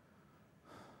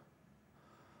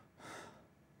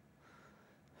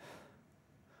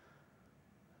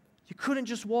 You couldn't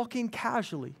just walk in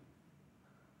casually.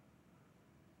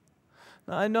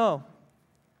 Now, I know,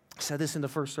 I said this in the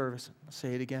first service, I'll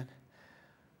say it again.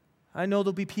 I know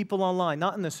there'll be people online,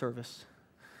 not in this service,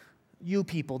 you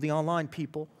people, the online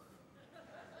people,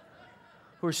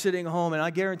 who are sitting home, and I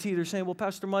guarantee they're saying, well,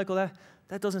 Pastor Michael,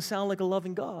 that doesn't sound like a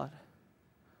loving God.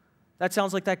 That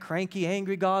sounds like that cranky,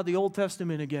 angry God, the Old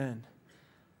Testament again.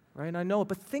 Right? And I know it,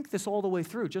 but think this all the way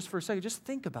through, just for a second. Just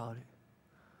think about it.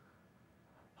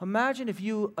 Imagine if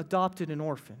you adopted an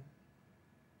orphan.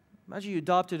 Imagine you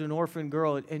adopted an orphan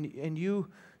girl and you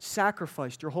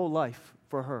sacrificed your whole life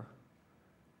for her.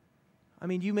 I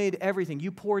mean, you made everything.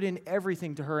 You poured in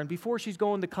everything to her. And before she's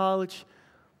going to college,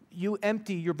 you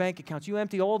empty your bank accounts. You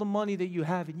empty all the money that you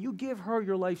have, and you give her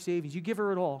your life savings. You give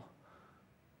her it all.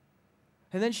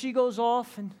 And then she goes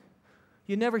off, and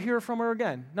you never hear from her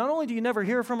again. Not only do you never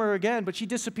hear from her again, but she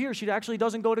disappears. She actually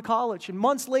doesn't go to college. And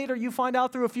months later, you find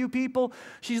out through a few people,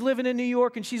 she's living in New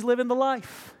York, and she's living the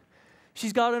life.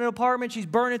 She's got an apartment. She's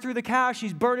burning through the cash.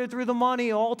 She's burning through the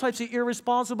money, all types of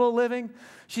irresponsible living.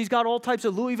 She's got all types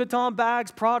of Louis Vuitton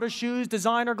bags, Prada shoes,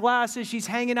 designer glasses. She's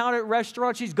hanging out at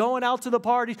restaurants. She's going out to the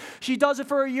parties. She does it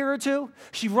for a year or two.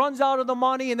 She runs out of the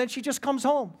money, and then she just comes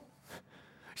home.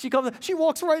 She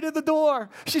walks right in the door.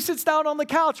 She sits down on the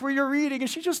couch where you're reading, and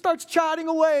she just starts chatting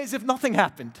away as if nothing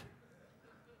happened.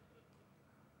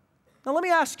 Now, let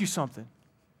me ask you something.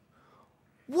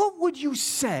 What would you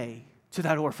say to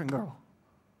that orphan girl?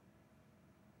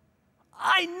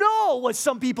 I know what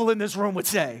some people in this room would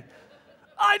say.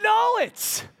 I know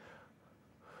it.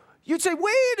 You'd say,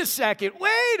 wait a second,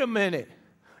 wait a minute.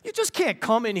 You just can't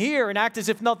come in here and act as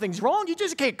if nothing's wrong. You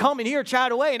just can't come in here,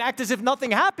 chat away, and act as if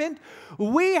nothing happened.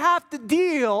 We have to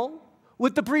deal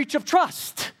with the breach of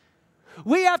trust.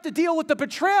 We have to deal with the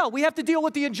betrayal. We have to deal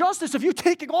with the injustice of you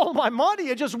taking all my money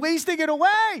and just wasting it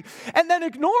away and then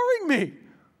ignoring me.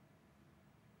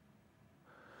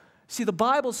 See, the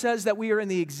Bible says that we are in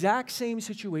the exact same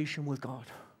situation with God.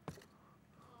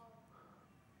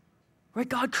 Right?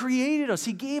 God created us.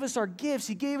 He gave us our gifts.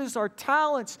 He gave us our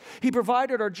talents. He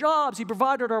provided our jobs. He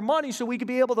provided our money so we could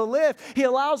be able to live. He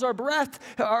allows our breath,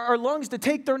 our lungs to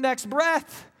take their next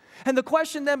breath. And the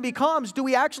question then becomes, do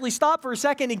we actually stop for a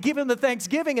second and give him the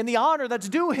thanksgiving and the honor that's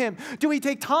due him? Do we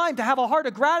take time to have a heart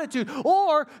of gratitude?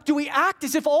 Or do we act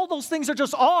as if all those things are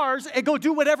just ours and go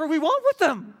do whatever we want with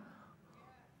them?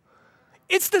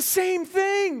 It's the same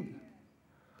thing.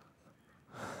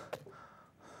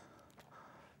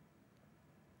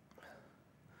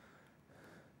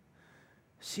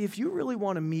 See, if you really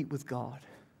want to meet with God,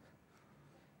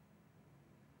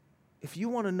 if you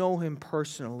want to know him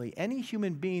personally, any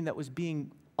human being that was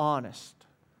being honest,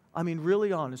 I mean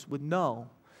really honest, would know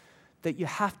that you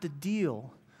have to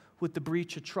deal with the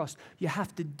breach of trust. You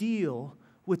have to deal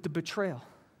with the betrayal.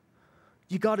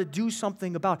 You got to do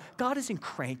something about it. God isn't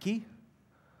cranky.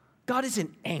 God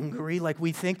isn't angry like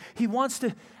we think. He wants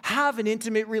to have an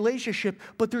intimate relationship,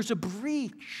 but there's a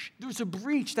breach. There's a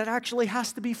breach that actually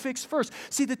has to be fixed first.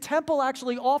 See, the temple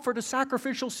actually offered a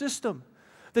sacrificial system.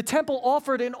 The temple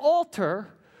offered an altar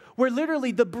where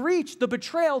literally the breach, the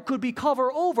betrayal, could be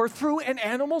covered over through an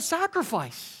animal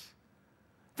sacrifice.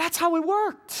 That's how it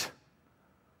worked.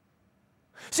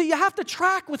 See, you have to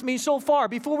track with me so far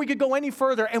before we could go any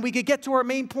further and we could get to our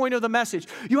main point of the message.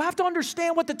 You have to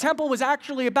understand what the temple was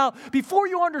actually about before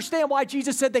you understand why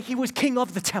Jesus said that he was king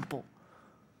of the temple.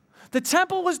 The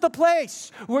temple was the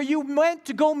place where you went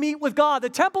to go meet with God. The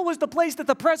temple was the place that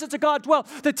the presence of God dwelt.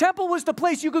 The temple was the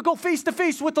place you could go face to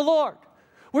face with the Lord,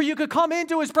 where you could come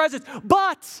into his presence.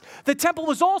 But the temple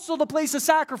was also the place of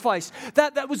sacrifice.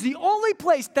 That was the only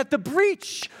place that the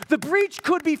breach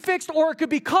could be fixed or it could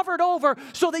be covered over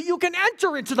so that you can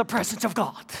enter into the presence of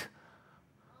God.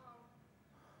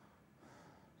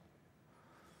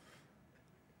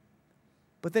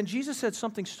 But then Jesus said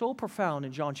something so profound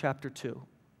in John chapter 2.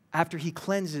 After he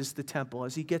cleanses the temple,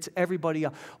 as he gets everybody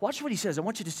up. Watch what he says. I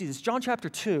want you to see this. John chapter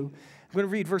 2, I'm going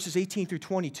to read verses 18 through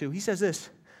 22. He says this.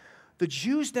 The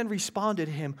Jews then responded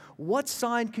to him, what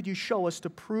sign could you show us to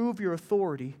prove your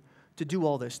authority to do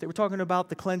all this? They were talking about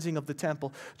the cleansing of the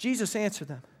temple. Jesus answered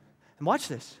them, and watch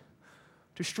this,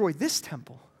 destroy this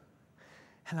temple,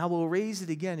 and I will raise it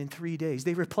again in 3 days.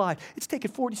 They replied, it's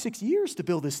taken 46 years to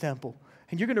build this temple,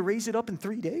 and you're going to raise it up in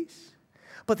 3 days?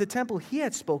 But the temple he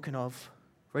had spoken of,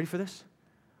 ready for this,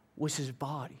 was his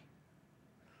body.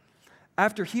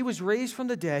 After he was raised from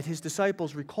the dead, his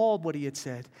disciples recalled what he had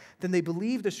said. Then they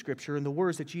believed the scripture and the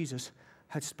words that Jesus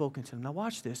had spoken to them. Now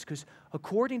watch this, because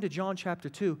according to John chapter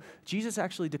 2, Jesus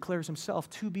actually declares himself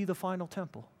to be the final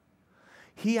temple.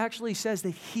 He actually says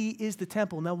that he is the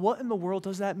temple. Now what in the world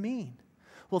does that mean?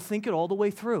 Well, think it all the way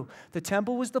through. The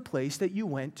temple was the place that you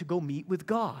went to go meet with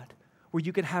God, where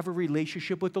you could have a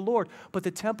relationship with the Lord. But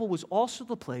the temple was also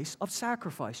the place of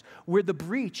sacrifice, where the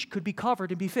breach could be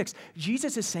covered and be fixed.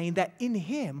 Jesus is saying that in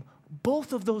him,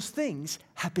 both of those things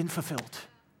have been fulfilled.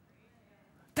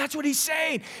 That's what he's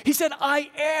saying. He said, I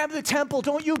am the temple.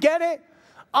 Don't you get it?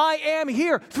 I am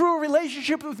here through a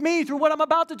relationship with me, through what I'm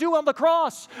about to do on the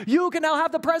cross. You can now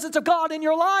have the presence of God in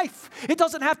your life. It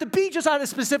doesn't have to be just at a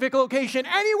specific location.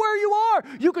 Anywhere you are,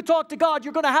 you could talk to God.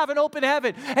 You're going to have an open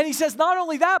heaven. And he says, not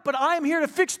only that, but I am here to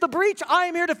fix the breach. I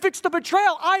am here to fix the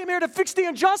betrayal. I am here to fix the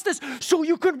injustice so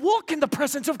you could walk in the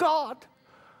presence of God.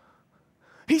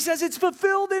 He says, it's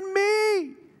fulfilled in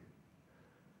me.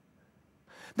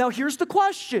 Now, here's the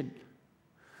question.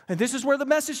 And this is where the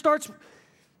message starts.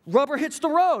 Rubber hits the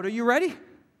road. Are you ready?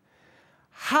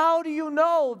 How do you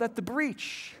know that the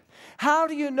breach, how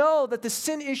do you know that the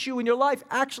sin issue in your life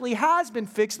actually has been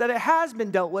fixed, that it has been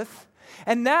dealt with,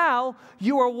 and now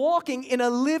you are walking in a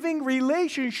living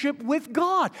relationship with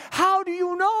God? How do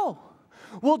you know?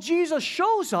 Well, Jesus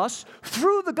shows us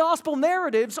through the gospel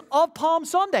narratives of Palm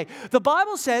Sunday. The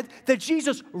Bible said that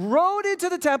Jesus rode into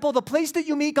the temple, the place that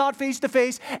you meet God face to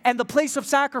face, and the place of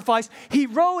sacrifice. He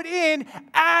rode in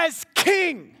as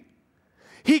king.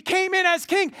 He came in as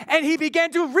king, and he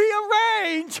began to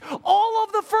rearrange all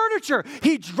of the furniture.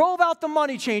 He drove out the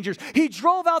money changers. He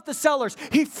drove out the sellers.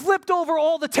 He flipped over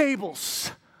all the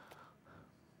tables.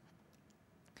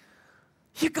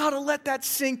 You got to let that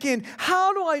sink in.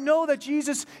 How do I know that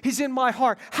Jesus is in my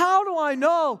heart? How do I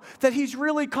know that he's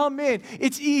really come in?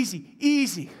 It's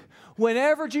easy.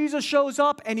 Whenever Jesus shows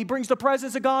up and he brings the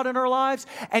presence of God in our lives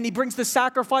and he brings the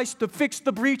sacrifice to fix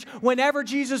the breach, whenever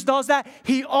Jesus does that,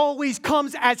 he always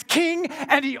comes as king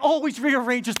and he always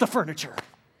rearranges the furniture.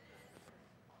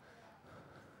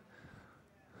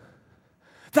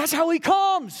 That's how he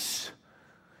comes.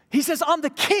 He says, I'm the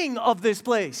king of this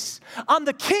place. I'm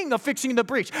the king of fixing the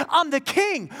breach. I'm the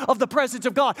king of the presence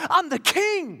of God. I'm the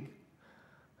king.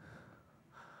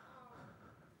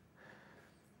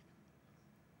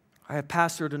 I have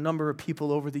pastored a number of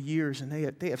people over the years, and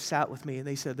they have sat with me, and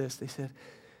they said this. They said,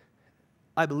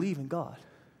 I believe in God.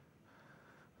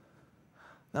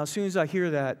 Now, as soon as I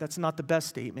hear that, that's not the best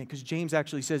statement, because James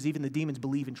actually says even the demons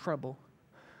believe and tremble.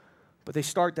 But they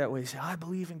start that way. They say, I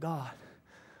believe in God.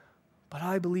 But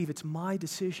I believe it's my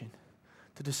decision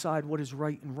to decide what is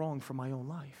right and wrong for my own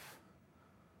life.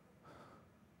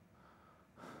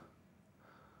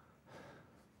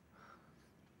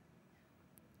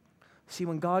 See,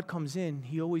 when God comes in,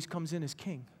 he always comes in as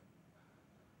king.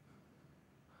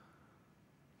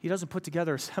 He doesn't put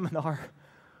together a seminar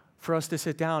for us to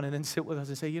sit down and then sit with us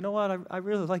and say, you know what, I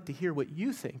really like to hear what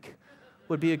you think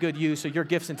would be a good use of your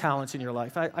gifts and talents in your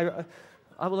life. I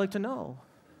would like to know.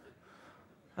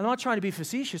 I'm not trying to be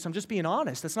facetious. I'm just being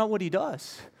honest. That's not what he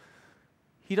does.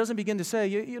 He doesn't begin to say,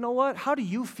 you know what, how do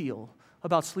you feel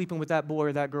about sleeping with that boy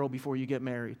or that girl before you get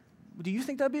married? Do you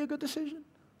think that'd be a good decision?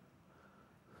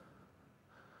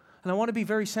 And I want to be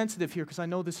very sensitive here because I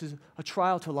know this is a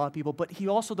trial to a lot of people, but he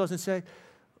also doesn't say,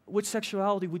 which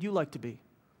sexuality would you like to be?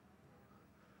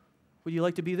 Would you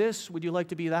like to be this? Would you like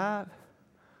to be that?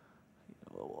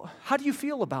 How do you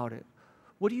feel about it?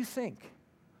 What do you think?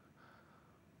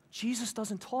 Jesus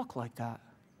doesn't talk like that.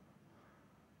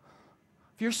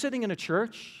 If you're sitting in a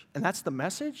church and that's the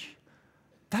message,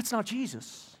 that's not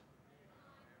Jesus.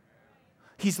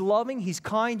 He's loving, he's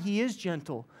kind, he is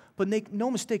gentle, but make no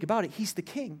mistake about it, he's the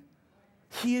king.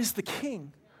 He is the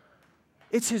king.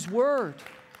 It's his word.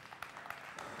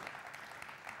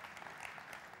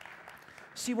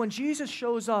 See, when Jesus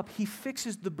shows up, he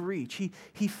fixes the breach.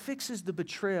 He fixes the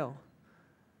betrayal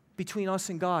between us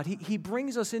and God. He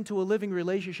brings us into a living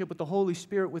relationship with the Holy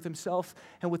Spirit, with himself,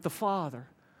 and with the Father.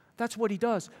 That's what he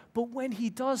does. But when he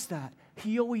does that,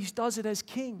 he always does it as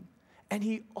king. And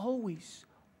he always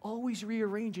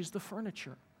rearranges the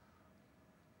furniture.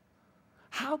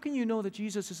 How can you know that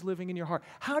Jesus is living in your heart?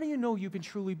 How do you know you've been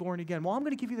truly born again? Well, I'm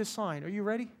going to give you the sign. Are you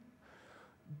ready?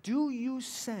 Do you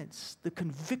sense the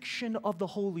conviction of the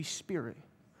Holy Spirit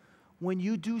when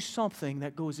you do something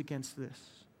that goes against this?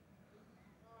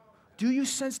 Do you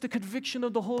sense the conviction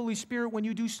of the Holy Spirit when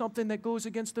you do something that goes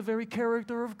against the very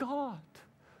character of God?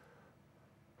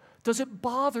 Does it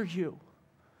bother you?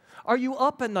 Are you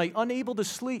up at night, unable to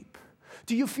sleep?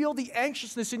 Do you feel the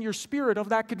anxiousness in your spirit of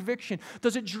that conviction?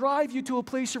 Does it drive you to a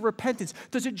place of repentance?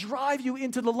 Does it drive you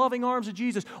into the loving arms of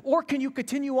Jesus? Or can you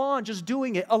continue on just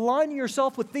doing it, aligning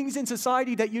yourself with things in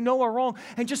society that you know are wrong,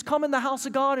 and just come in the house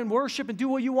of God and worship and do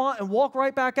what you want and walk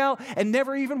right back out and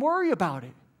never even worry about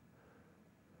it?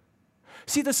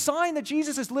 See, the sign that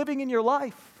Jesus is living in your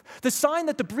life, the sign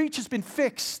that the breach has been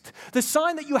fixed, the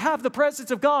sign that you have the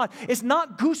presence of God is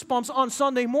not goosebumps on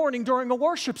Sunday morning during a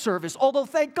worship service, although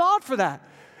thank God for that.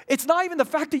 It's not even the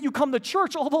fact that you come to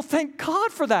church, although thank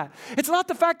God for that. It's not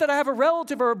the fact that I have a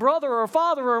relative or a brother or a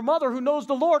father or a mother who knows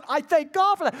the Lord. I thank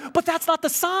God for that. But that's not the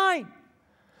sign.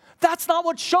 That's not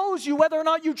what shows you whether or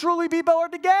not you truly be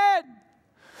born again.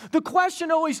 The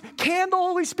question always, can the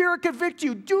Holy Spirit convict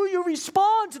you? Do you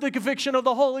respond to the conviction of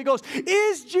the Holy Ghost?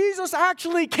 Is Jesus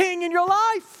actually king in your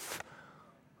life?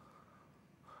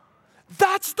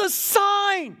 That's the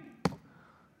sign.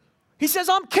 He says,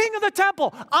 I'm king of the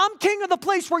temple. I'm king of the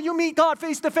place where you meet God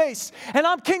face to face. And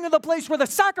I'm king of the place where the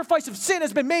sacrifice of sin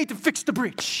has been made to fix the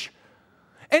breach.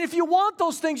 And if you want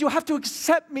those things, you have to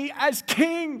accept me as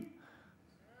king.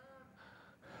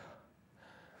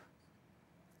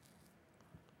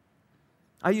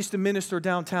 I used to minister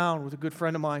downtown with a good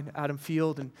friend of mine, Adam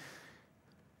Field, and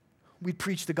we'd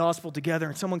preach the gospel together,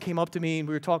 and someone came up to me, and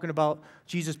we were talking about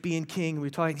Jesus being king, and we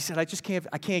were talking, he said, I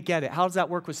can't get it. How does that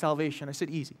work with salvation? I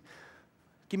said, easy.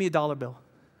 Give me $1 bill.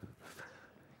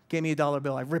 Gave me $1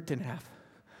 bill. I ripped it in half.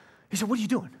 He said, what are you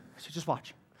doing? I said, just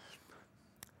watch.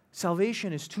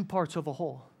 Salvation is two parts of a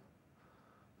whole.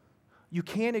 You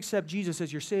can't accept Jesus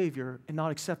as your Savior and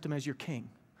not accept him as your king.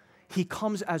 He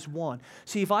comes as one.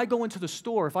 See, if I go into the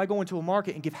store, if I go into a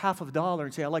market and give half of a dollar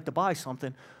and say, I'd like to buy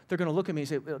something, they're going to look at me and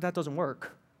say, well, that doesn't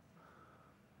work.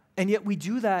 And yet we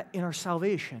do that in our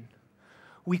salvation.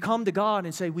 We come to God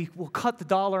and say, we'll cut the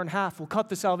dollar in half, we'll cut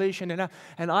the salvation in half,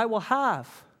 and I will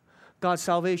have God's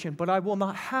salvation, but I will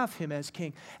not have him as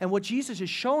king. And what Jesus is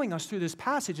showing us through this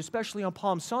passage, especially on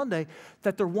Palm Sunday,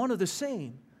 that they're one of the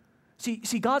same. See,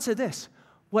 God said this,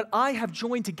 what I have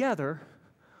joined together,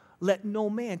 let no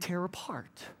man tear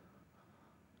apart.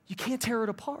 You can't tear it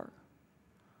apart.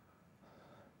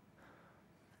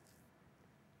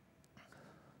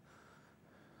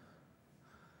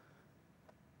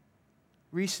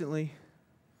 Recently,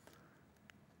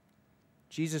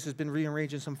 Jesus has been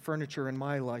rearranging some furniture in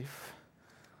my life.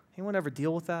 Anyone ever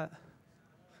deal with that?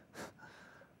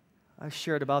 I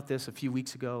shared about this a few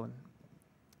weeks ago, and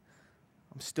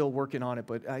I'm still working on it,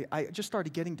 but I just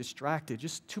started getting distracted,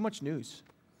 just too much news.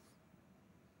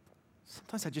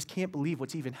 Sometimes I just can't believe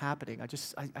what's even happening.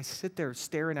 I sit there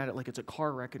staring at it like it's a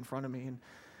car wreck in front of me, and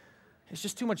it's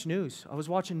just too much news. I was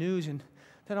watching news, and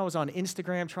then I was on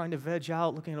Instagram trying to veg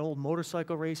out, looking at old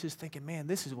motorcycle races, thinking, man,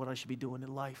 this is what I should be doing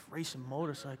in life, racing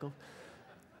motorcycles.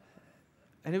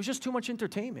 And it was just too much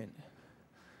entertainment.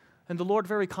 And the Lord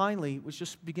very kindly was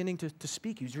just beginning to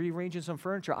speak. He was rearranging some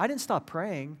furniture. I didn't stop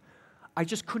praying. I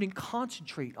just couldn't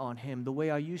concentrate on him the way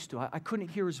I used to. I couldn't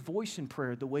hear his voice in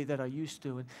prayer the way that I used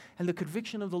to. And the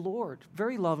conviction of the Lord,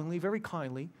 very lovingly, very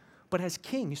kindly, but as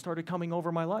king, he started coming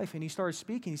over my life and he started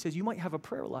speaking. He says, you might have a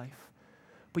prayer life,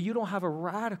 but you don't have a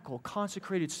radical,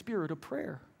 consecrated spirit of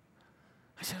prayer.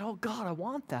 I said, oh God, I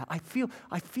want that. I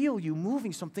feel you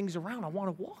moving some things around. I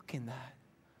want to walk in that.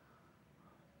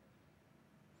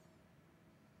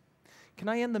 Can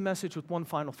I end the message with one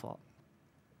final thought?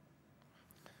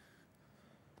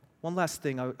 One last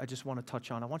thing I just want to touch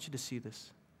on. I want you to see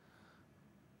this.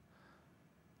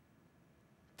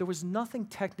 There was nothing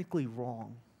technically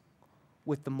wrong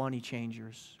with the money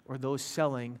changers or those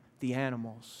selling the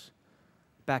animals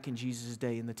back in Jesus'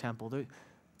 day in the temple.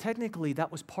 Technically,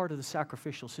 that was part of the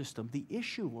sacrificial system. The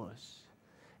issue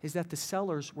is that the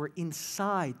sellers were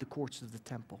inside the courts of the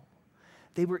temple.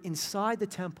 They were inside the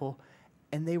temple,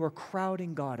 and they were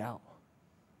crowding God out.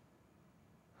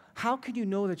 How can you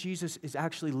know that Jesus is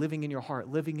actually living in your heart,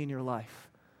 living in your life?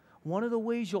 One of the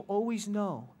ways you'll always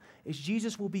know is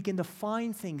Jesus will begin to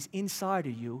find things inside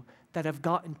of you that have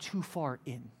gotten too far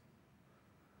in.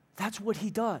 That's what he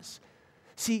does.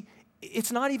 See,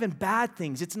 it's not even bad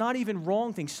things. It's not even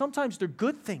wrong things. Sometimes they're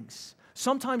good things.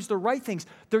 Sometimes they're right things.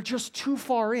 They're just too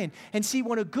far in. And see,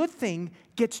 when a good thing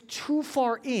gets too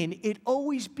far in, it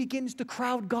always begins to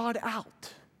crowd God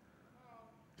out.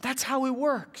 That's how it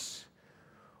works.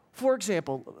 For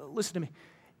example, listen to me.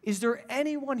 Is there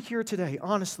anyone here today,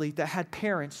 honestly, that had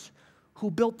parents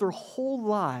who built their whole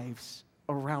lives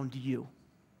around you?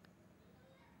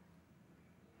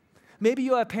 Maybe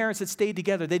you have parents that stayed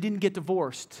together. They didn't get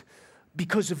divorced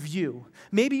because of you.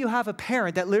 Maybe you have a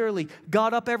parent that literally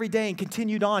got up every day and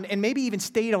continued on and maybe even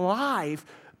stayed alive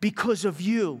because of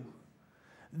you.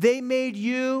 They made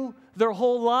you their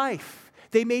whole life.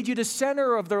 They made you the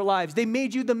center of their lives. They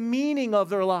made you the meaning of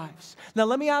their lives. Now,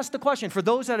 let me ask the question, for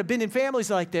those that have been in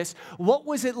families like this, what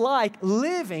was it like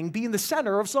being the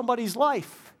center of somebody's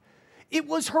life? It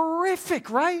was horrific,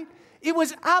 right? It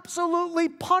was absolutely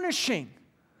punishing.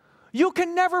 You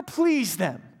can never please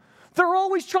them. They're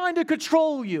always trying to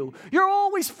control you. You're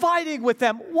always fighting with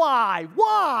them. Why?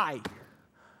 Why?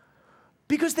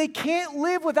 Because they can't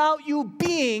live without you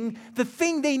being the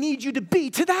thing they need you to be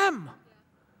to them.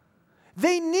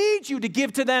 They need you to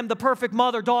give to them the perfect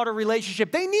mother-daughter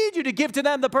relationship. They need you to give to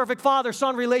them the perfect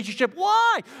father-son relationship.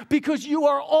 Why? Because you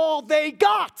are all they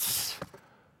got.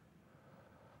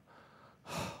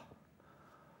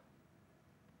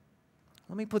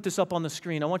 Let me put this up on the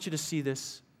screen. I want you to see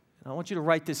this. I want you to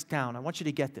write this down. I want you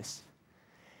to get this.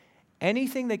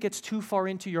 Anything that gets too far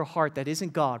into your heart that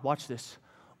isn't God, watch this,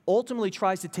 ultimately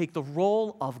tries to take the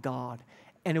role of God,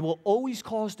 and it will always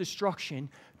cause destruction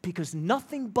because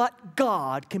nothing but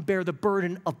God can bear the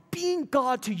burden of being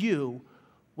God to you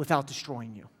without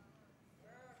destroying you.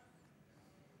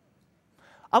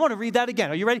 I want to read that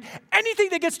again. Are you ready? Anything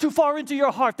that gets too far into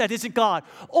your heart that isn't God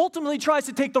ultimately tries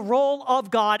to take the role of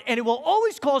God, and it will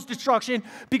always cause destruction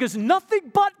because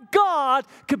nothing but God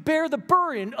could bear the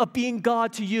burden of being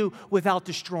God to you without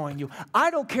destroying you. I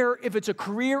don't care if it's a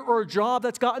career or a job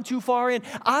that's gotten too far in.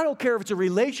 I don't care if it's a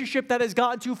relationship that has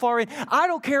gotten too far in. I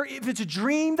don't care if it's a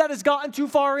dream that has gotten too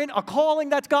far in, a calling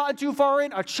that's gotten too far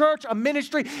in, a church, a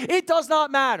ministry. It does not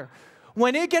matter.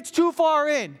 When it gets too far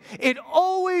in, it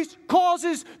always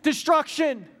causes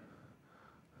destruction.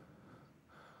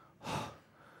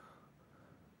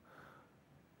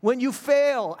 When you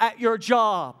fail at your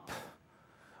job,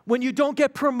 when you don't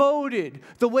get promoted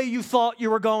the way you thought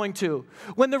you were going to,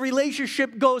 when the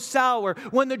relationship goes sour,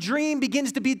 when the dream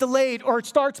begins to be delayed or it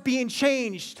starts being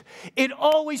changed, it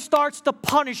always starts to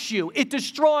punish you. It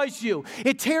destroys you.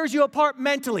 It tears you apart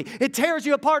mentally. It tears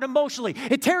you apart emotionally.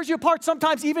 It tears you apart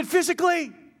sometimes even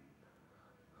physically.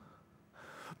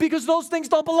 Because those things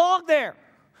don't belong there.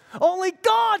 Only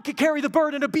God can carry the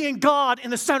burden of being God in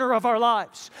the center of our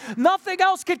lives. Nothing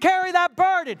else can carry that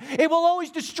burden. It will always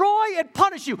destroy and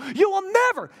punish you. You will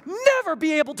never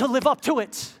be able to live up to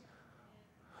it.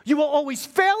 You will always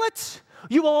fail it.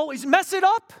 You will always mess it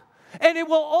up. And it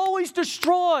will always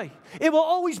destroy. It will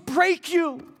always break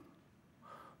you.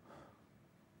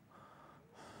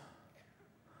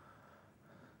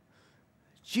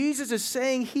 Jesus is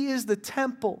saying he is the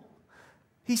temple.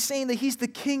 He's saying that he's the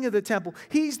king of the temple.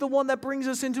 He's the one that brings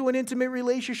us into an intimate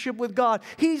relationship with God.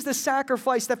 He's the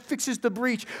sacrifice that fixes the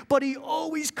breach. But he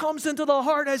always comes into the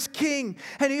heart as king.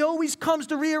 And he always comes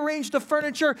to rearrange the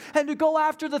furniture and to go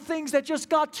after the things that just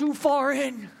got too far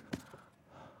in.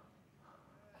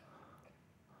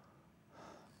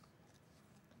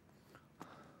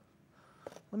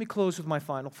 Let me close with my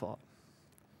final thought.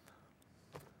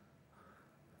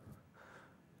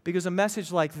 Because a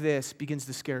message like this begins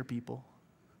to scare people,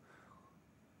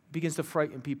 begins to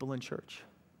frighten people in church.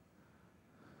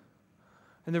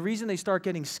 And the reason they start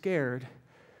getting scared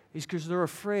is because they're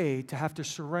afraid to have to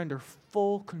surrender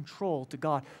full control to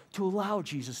God, to allow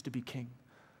Jesus to be king,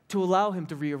 to allow him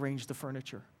to rearrange the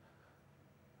furniture.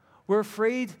 We're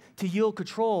afraid to yield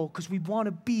control because we want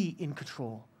to be in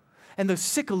control. And the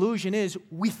sick illusion is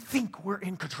we think we're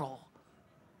in control.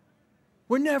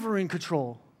 We're never in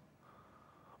control,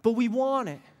 but we want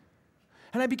it.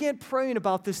 And I began praying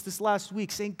about this last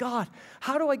week, saying, God,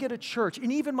 how do I get a church,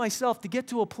 and even myself, to get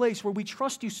to a place where we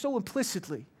trust you so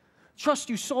implicitly, trust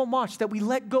you so much that we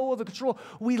let go of the control.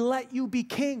 We let you be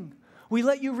king. We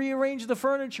let you rearrange the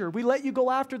furniture. We let you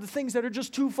go after the things that are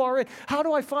just too far in. How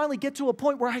do I finally get to a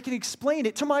point where I can explain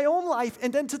it to my own life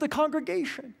and then to the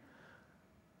congregation?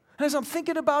 And as I'm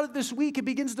thinking about it this week, it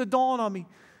begins to dawn on me.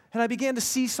 And I began to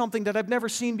see something that I've never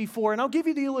seen before. And I'll give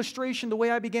you the illustration, the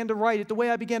way I began to write it, the way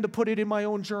I began to put it in my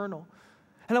own journal.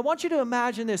 And I want you to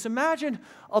imagine this. Imagine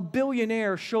a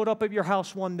billionaire showed up at your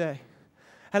house one day.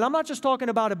 And I'm not just talking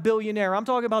about a billionaire. I'm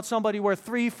talking about somebody worth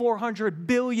 $300-400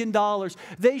 billion.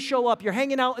 They show up. You're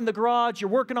hanging out in the garage. You're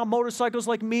working on motorcycles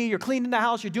like me. You're cleaning the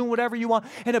house. You're doing whatever you want.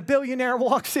 And a billionaire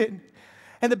walks in.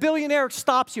 And the billionaire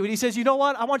stops you. And he says, you know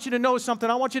what? I want you to know something.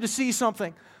 I want you to see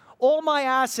something. All my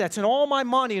assets and all my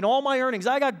money and all my earnings.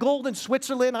 I got gold in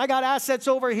Switzerland. I got assets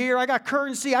over here. I got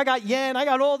currency. I got yen. I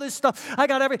got all this stuff. I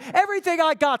got everything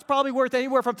I got's probably worth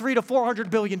anywhere from $300-400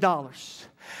 billion.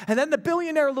 And then the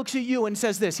billionaire looks at you and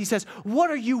says this. He says, what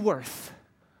are you worth?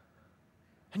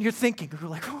 And you're thinking, you're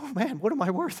like, oh man, what am I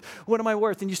worth? What am I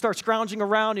worth? And you start scrounging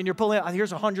around and you're pulling out,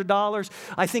 here's $100.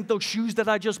 I think those shoes that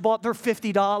I just bought, they're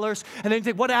 $50. And then you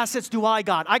think, what assets do I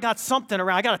got? I got something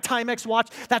around. I got a Timex watch.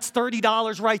 That's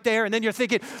 $30 right there. And then you're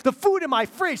thinking, the food in my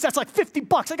fridge, that's like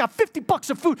 $50. I got $50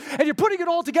 of food. And you're putting it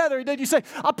all together. And then you say,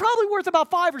 I'm probably worth about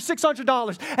 $500 or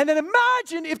 $600. And then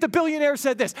imagine if the billionaire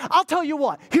said this. I'll tell you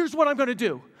what, here's what I'm going to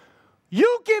do.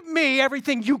 You give me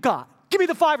everything you got. Give me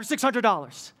the $500 or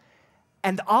 $600.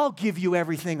 And I'll give you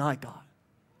everything I got.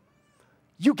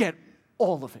 You get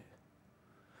all of it.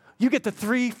 You get the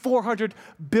 $300-400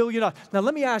 billion. Now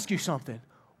let me ask you something.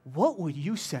 What would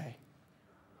you say?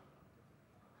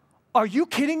 Are you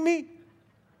kidding me?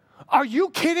 Are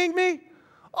you kidding me?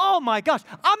 Oh my gosh,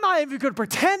 I'm not even going to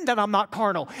pretend that I'm not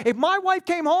carnal. If my wife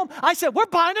came home, I said, we're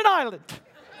buying an island.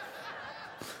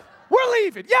 We're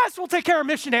leaving. Yes, we'll take care of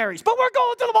missionaries, but we're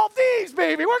going to the Maldives,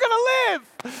 baby. We're going to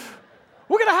live.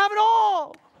 We're going to have it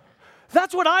all.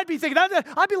 That's what I'd be thinking.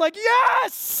 I'd be like,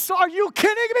 yes, are you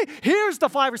kidding me? Here's the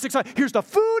 $500 or $600. Here's the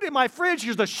food in my fridge.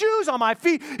 Here's the shoes on my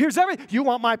feet. Here's everything. You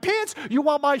want my pants? You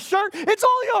want my shirt? It's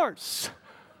all yours.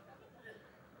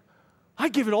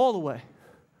 I'd give it all away.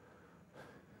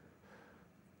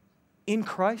 In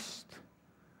Christ,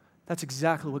 that's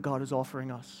exactly what God is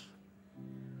offering us.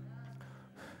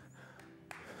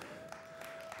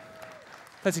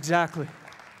 That's exactly.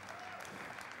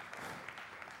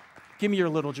 Give me your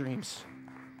little dreams.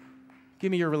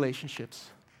 Give me your relationships.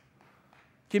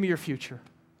 Give me your future.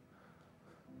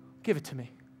 Give it to me.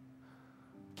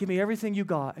 Give me everything you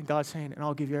got. And God's saying, and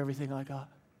I'll give you everything I got.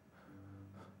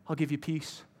 I'll give you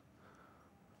peace.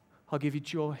 I'll give you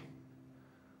joy.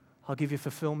 I'll give you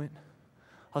fulfillment.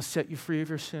 I'll set you free of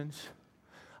your sins.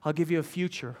 I'll give you a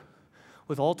future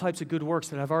with all types of good works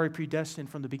that I've already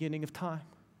predestined from the beginning of time.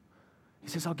 He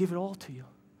says, I'll give it all to you.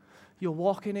 You'll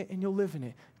walk in it and you'll live in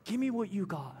it. Give me what you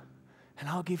got, and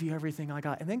I'll give you everything I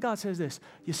got. And then God says this,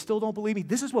 you still don't believe me?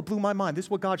 This is what blew my mind. This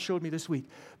is what God showed me this week,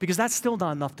 because that's still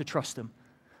not enough to trust him.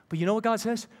 But you know what God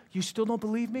says? You still don't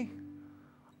believe me?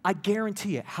 I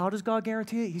guarantee it. How does God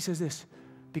guarantee it? He says this,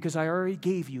 because I already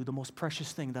gave you the most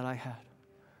precious thing that I had.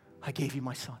 I gave you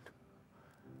my son.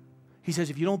 He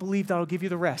says, if you don't believe that, I'll give you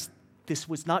the rest. This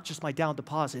was not just my down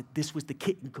deposit. This was the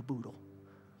kit and caboodle.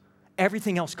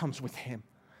 Everything else comes with him.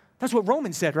 That's what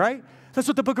Romans said, right? That's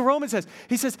what the book of Romans says.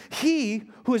 He says, he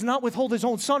who has not withhold his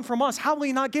own son from us, how will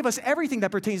he not give us everything that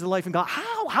pertains to life and God?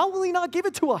 How? How will he not give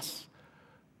it to us?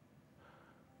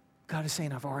 God is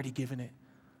saying, I've already given it,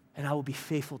 and I will be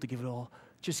faithful to give it all.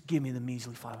 Just give me the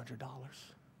measly $500.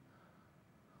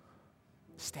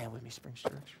 Stand with me, Springs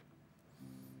Church.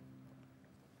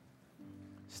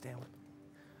 Stand with me.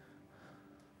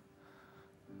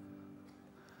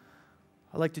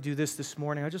 I'd like to do this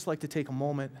morning. I'd just like to take a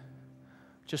moment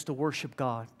just to worship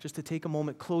God, just to take a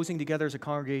moment closing together as a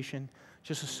congregation,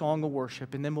 just a song of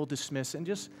worship, and then we'll dismiss. And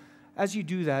just as you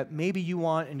do that, maybe you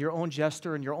want in your own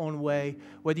gesture, in your own way,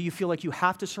 whether you feel like you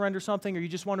have to surrender something or you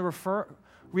just want to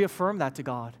reaffirm that to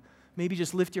God, maybe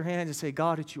just lift your hands and say,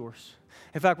 God, it's yours.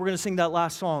 In fact, we're going to sing that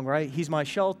last song, right? He's my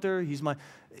shelter.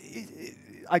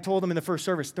 I told them in the first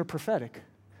service, they're prophetic.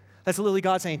 That's literally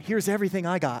God saying, here's everything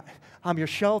I got. I'm your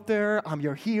shelter, I'm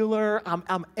your healer,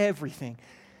 I'm everything.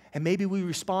 And maybe we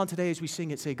respond today as we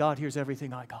sing it, say, God, here's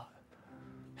everything I got.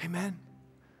 Amen.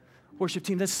 Worship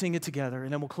team, let's sing it together,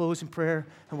 and then we'll close in prayer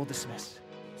and we'll dismiss.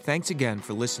 Thanks again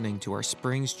for listening to our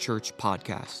Springs Church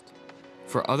podcast.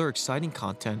 For other exciting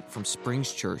content from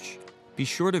Springs Church, be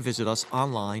sure to visit us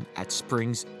online at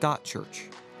springs.church.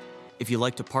 If you'd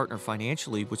like to partner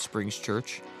financially with Springs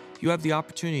Church, you have the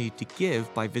opportunity to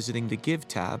give by visiting the Give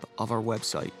tab of our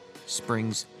website,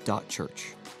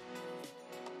 springs.church.